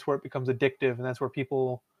 And that's where it becomes addictive. And that's where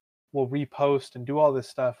people will repost and do all this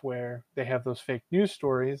stuff where they have those fake news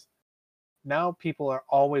stories. Now people are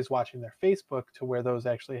always watching their Facebook to where those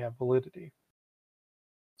actually have validity.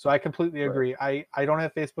 So I completely Right. agree. I don't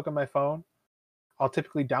have Facebook on my phone. I'll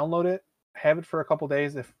typically download it, have it for a couple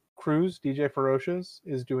days if Cruz, DJ Ferocious,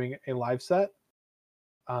 is doing a live set,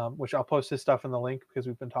 which I'll post his stuff in the link because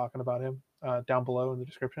we've been talking about him down below in the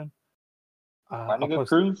description. My I'll nigga post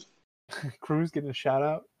Cruz. Cruz getting a shout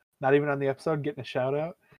out, not even on the episode, getting a shout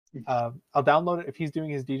out. I'll download it if he's doing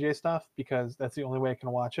his DJ stuff because that's the only way I can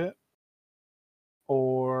watch it.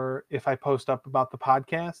 Or if I post up about the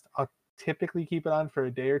podcast, I'll typically keep it on for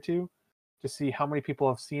a day or two to see how many people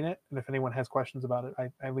have seen it, and if anyone has questions about it,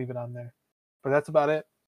 I leave it on there. But that's about it.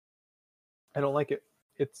 I don't like it.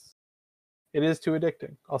 It is too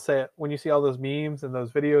addicting. I'll say it. When you see all those memes and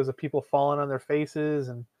those videos of people falling on their faces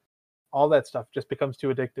and all that stuff, just becomes too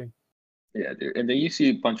addicting. Yeah, dude. And then you see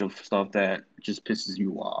a bunch of stuff that just pisses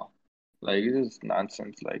you off. Like it's just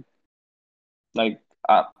nonsense. Like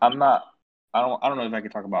I'm not. I don't know if I can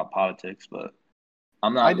talk about politics, but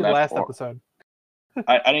I'm I not did left last or episode.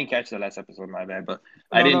 I didn't catch the last episode. My bad, but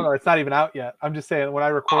I No, didn't. it's not even out yet. I'm just saying when I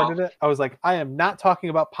Oh, recorded it, I was like, I am not talking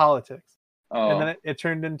about politics. And then oh, it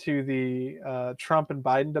turned into the Trump and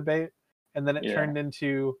Biden debate, and then it yeah. turned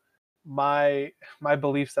into my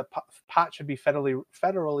beliefs that pot should be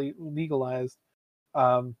federally legalized.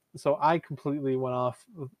 So I completely went off,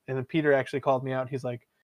 and then Peter actually called me out. He's like,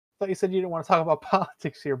 "I thought you said you didn't want to talk about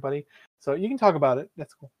politics here, buddy. So you can talk about it.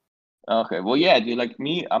 That's cool." Okay. Well, yeah, dude. Like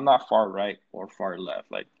me, I'm not far right or far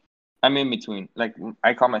left. Like I'm in between. Like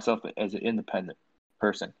I call myself as an independent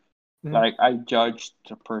person. Mhm. Like I judge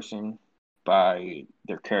the person by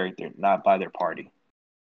their character, not by their party.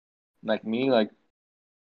 Like me, like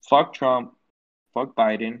fuck Trump, fuck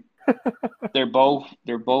Biden. They're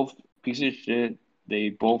both pieces of shit. They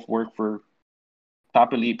both work for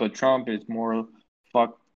top elite, but Trump is more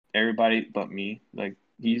fuck everybody but me. Like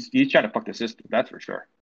he's trying to fuck the system, that's for sure.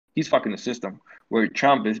 He's fucking the system. Where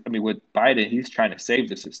Trump is, I mean, with Biden, he's trying to save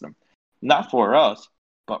the system, not for us,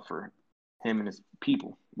 but for him and his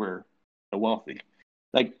people. We're the wealthy.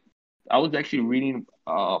 Like I was actually reading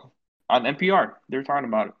on NPR. They were talking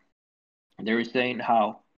about it. They were saying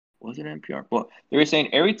how was it NPR? But they were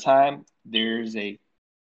saying every time there's a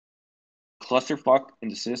clusterfuck in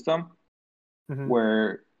the system Mhm.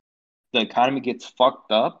 where the economy gets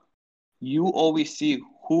fucked up, you always see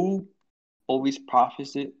who always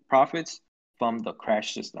profits from the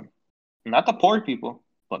crash system. Not the poor people,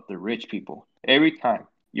 but the rich people. Every time.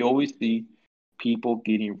 You always see people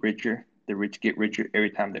getting richer. The rich get richer every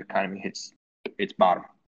time the economy hits its bottom.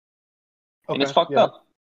 And it's Okay. fucked Yeah. up.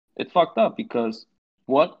 It's fucked up because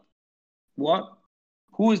what what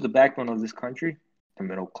who is the backbone of this country? The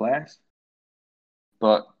middle class.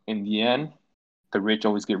 But in the end, the rich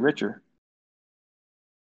always get richer.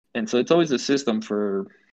 And so it's always a system for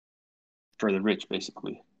the rich,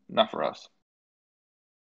 basically, not for us.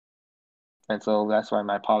 And so that's why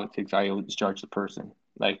my politics, I always judge the person.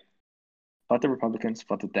 Like, Fuck the Republicans,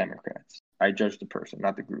 fuck the Democrats. I judge the person,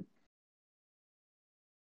 not the group.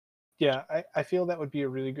 Yeah, I feel that would be a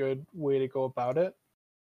really good way to go about it.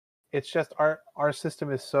 It's just our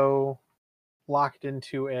system is so locked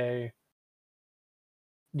into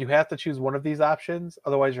you have to choose one of these options,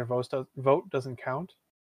 otherwise your vote doesn't count.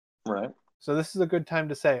 Right. So this is a good time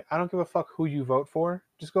to say, I don't give a fuck who you vote for.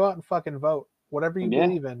 Just go out and fucking vote. Whatever you Yeah.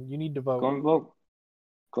 believe in, you need to vote. Go and vote.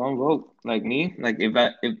 Go and vote. Like me, like if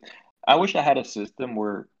I wish I had a system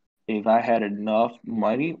where if I had enough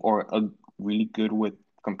money or a really good with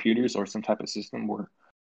computers or some type of system where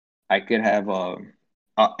I could have a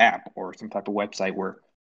app or some type of website where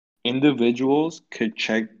individuals could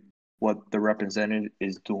check what the representative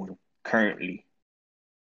is doing currently,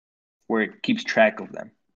 where it keeps track of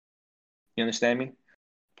them. You understand me?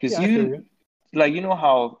 Because Yeah, I feel you. like you know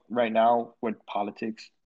how right now with politics,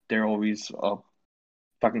 they're always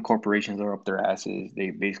fucking corporations are up their asses.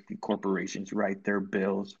 They basically corporations write their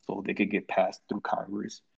bills so they could get passed through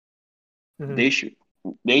Congress. Mm-hmm.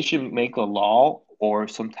 They should make a law or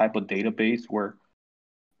some type of database where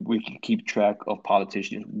we can keep track of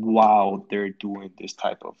politicians while they're doing this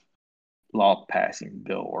type of law passing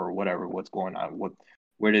bill or whatever, what's going on,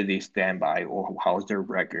 where do they stand by, or how's their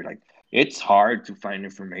record. Like it's hard to find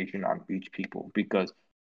information on each people because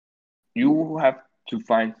you have to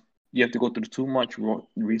find you have to go through too much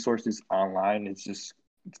resources online. It's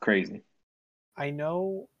crazy. I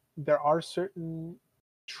know there are certain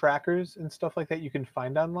trackers and stuff like that you can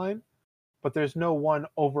find online, but there's no one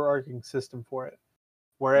overarching system for it.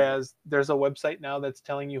 Whereas there's a website now that's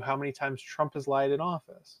telling you how many times Trump has lied in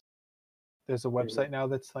office. There's a website now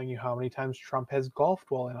that's telling you how many times Trump has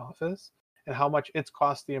golfed while in office and how much it's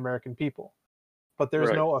cost the American people. But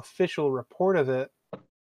there's no official report of it,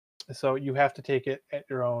 so you have to take it at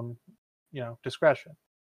your own, discretion.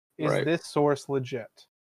 Is this source legit,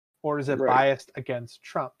 or is it biased against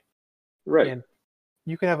Trump? Right. And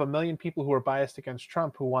you can have a million people who are biased against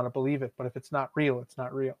Trump who want to believe it, but if it's not real, it's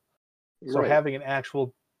not real. So having an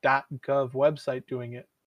actual .gov website doing it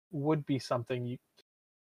would be something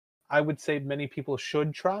I would say many people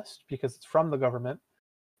should trust because it's from the government.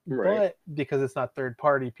 But because it's not third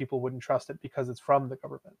party, people wouldn't trust it because it's from the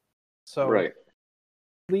government. So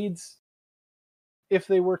leads, if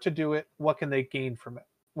they were to do it, what can they gain from it?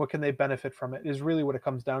 What can they benefit from it is really what it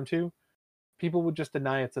comes down to. People would just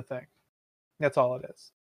deny it's a thing. That's all it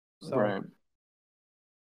is. So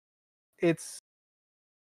it's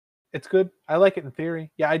good. I like it in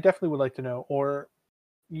theory. Yeah, I definitely would like to know. Or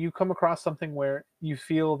you come across something where you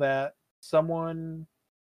feel that someone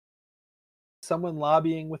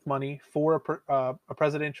lobbying with money for a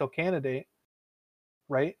presidential candidate,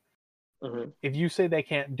 right? Mm-hmm. If you say they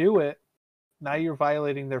can't do it, now you're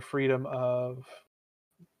violating their freedom of,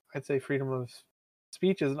 I'd say freedom of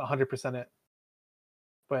speech isn't 100% it,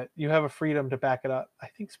 but you have a freedom to back it up. I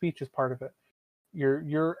think speech is part of it.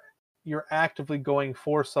 You're actively going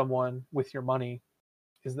for someone with your money.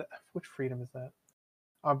 Is that, which freedom is that?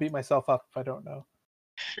 I'll beat myself up if I don't know.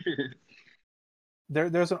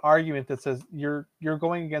 There's an argument that says you're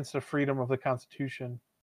going against a freedom of the Constitution,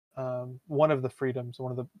 one of the freedoms,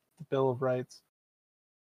 one of the Bill of Rights.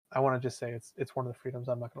 I want to just say it's one of the freedoms.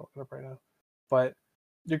 I'm not going to look it up right now, but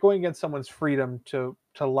you're going against someone's freedom to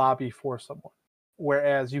lobby for someone,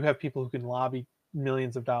 whereas you have people who can lobby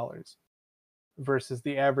millions of dollars, versus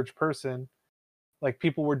the average person. Like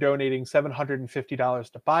people were donating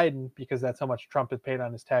 $750 to Biden because that's how much Trump had paid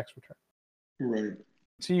on his tax return. Right.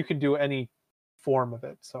 So you can do any form of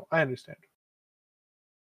it. So I understand.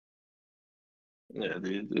 Yeah,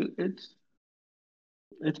 dude,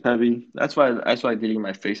 it's heavy. That's why I did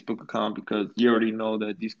my Facebook account because you already know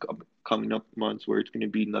that these coming up months where it's going to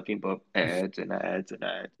be nothing but ads and ads and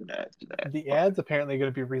ads and ads and ads. The ads apparently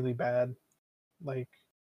going to be really bad. Like,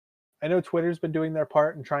 I know Twitter's been doing their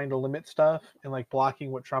part in trying to limit stuff and like blocking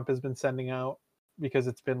what Trump has been sending out because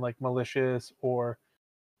it's been like malicious or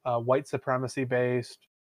white supremacy based,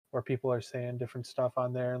 where people are saying different stuff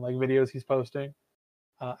on there and like videos he's posting.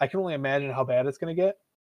 I can only imagine how bad it's going to get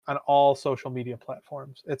on all social media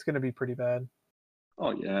platforms. It's going to be pretty bad.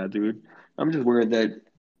 Oh yeah, dude. I'm just worried that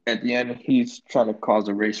at the end he's trying to cause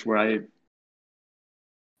a race riot.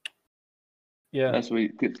 Yeah. That's what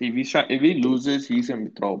if he loses, he's gonna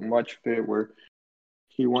throw much fit where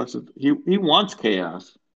he wants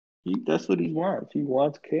chaos. That's what he wants. He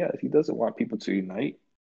wants chaos. He doesn't want people to unite.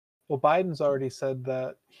 Well, Biden's already said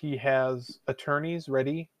that he has attorneys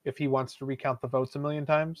ready if he wants to recount the votes a million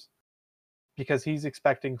times, because he's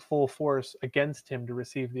expecting full force against him to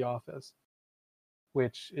receive the office,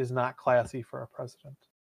 which is not classy for a president.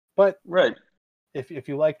 But Right. if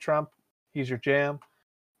you like Trump, he's your jam.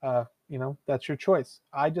 that's your choice.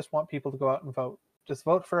 I just want people to go out and vote. Just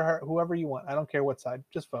vote for whoever you want. I don't care what side.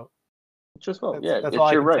 Just vote. Just vote. That's all it's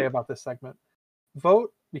I your can say right. about this segment.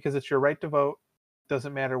 Vote because it's your right to vote.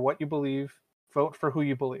 Doesn't matter what you believe. Vote for who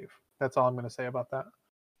you believe. That's all I'm going to say about that.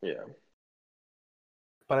 Yeah.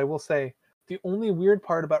 But I will say the only weird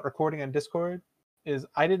part about recording on Discord is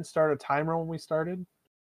I didn't start a timer when we started.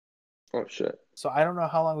 Oh shit. So I don't know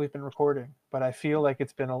how long we've been recording, but I feel like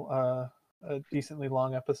it's been a decently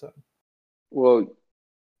long episode. Well,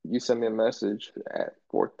 you sent me a message at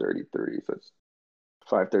 4:33, so it's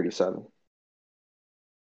 5:37.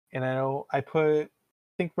 And I know I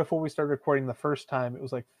think before we started recording the first time, it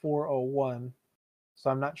was like 4:01. So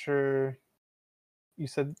I'm not sure. You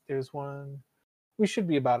said there's one. We should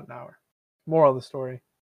be about an hour. Moral of the story.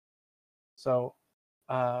 So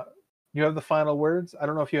you have the final words. I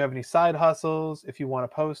don't know if you have any side hustles, if you want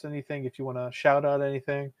to post anything, if you want to shout out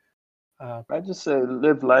anything. I just say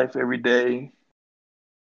live life every day.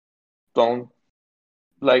 Don't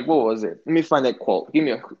what was it? Let me find that quote. Give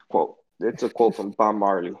me a quote. It's a quote from Bob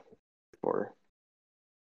Marley. Or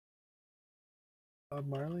Bob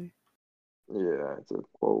Marley? yeah, it's a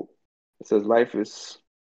quote. It says life is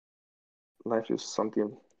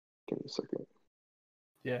something. Give me a second.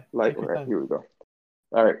 Yeah. Life, Take your right, time. here we go.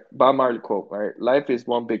 All right. Bob Marley quote. All right. Life is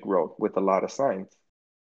one big road with a lot of signs.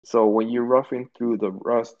 So when you're roughing through the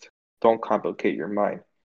rust, don't complicate your mind.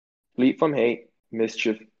 Flee from hate,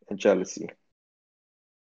 mischief, and jealousy.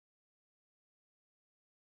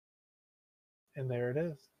 And there it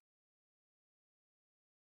is.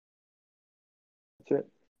 That's it.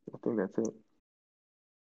 I think that's it.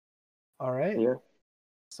 All right. Yeah.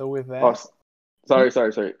 So with that. Oh,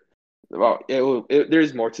 sorry. Well,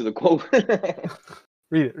 there's more to the quote.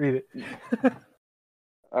 Read it.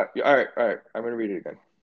 All right. I'm going to read it again.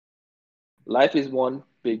 Life is one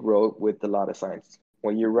big road with a lot of signs.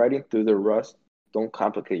 When you're riding through the rust, don't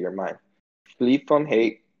complicate your mind. Flee from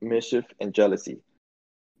hate, mischief, and jealousy.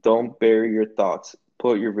 Don't bury your thoughts.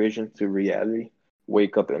 Put your vision to reality.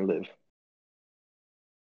 Wake up and live.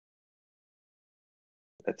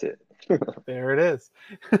 That's it. There it is.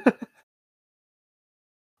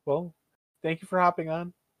 Well, thank you for hopping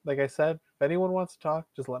on. Like I said, if anyone wants to talk,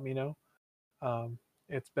 just let me know.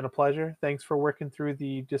 It's been a pleasure. Thanks for working through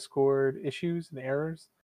the Discord issues and errors.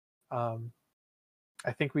 I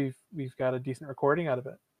think we've got a decent recording out of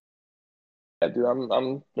it. Yeah, dude,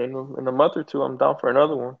 I'm in a month or two. I'm down for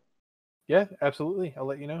another one. Yeah, absolutely. I'll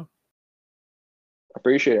let you know.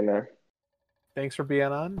 Appreciate it, man. Thanks for being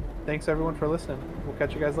on. Thanks everyone for listening. We'll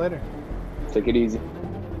catch you guys later. Take it easy.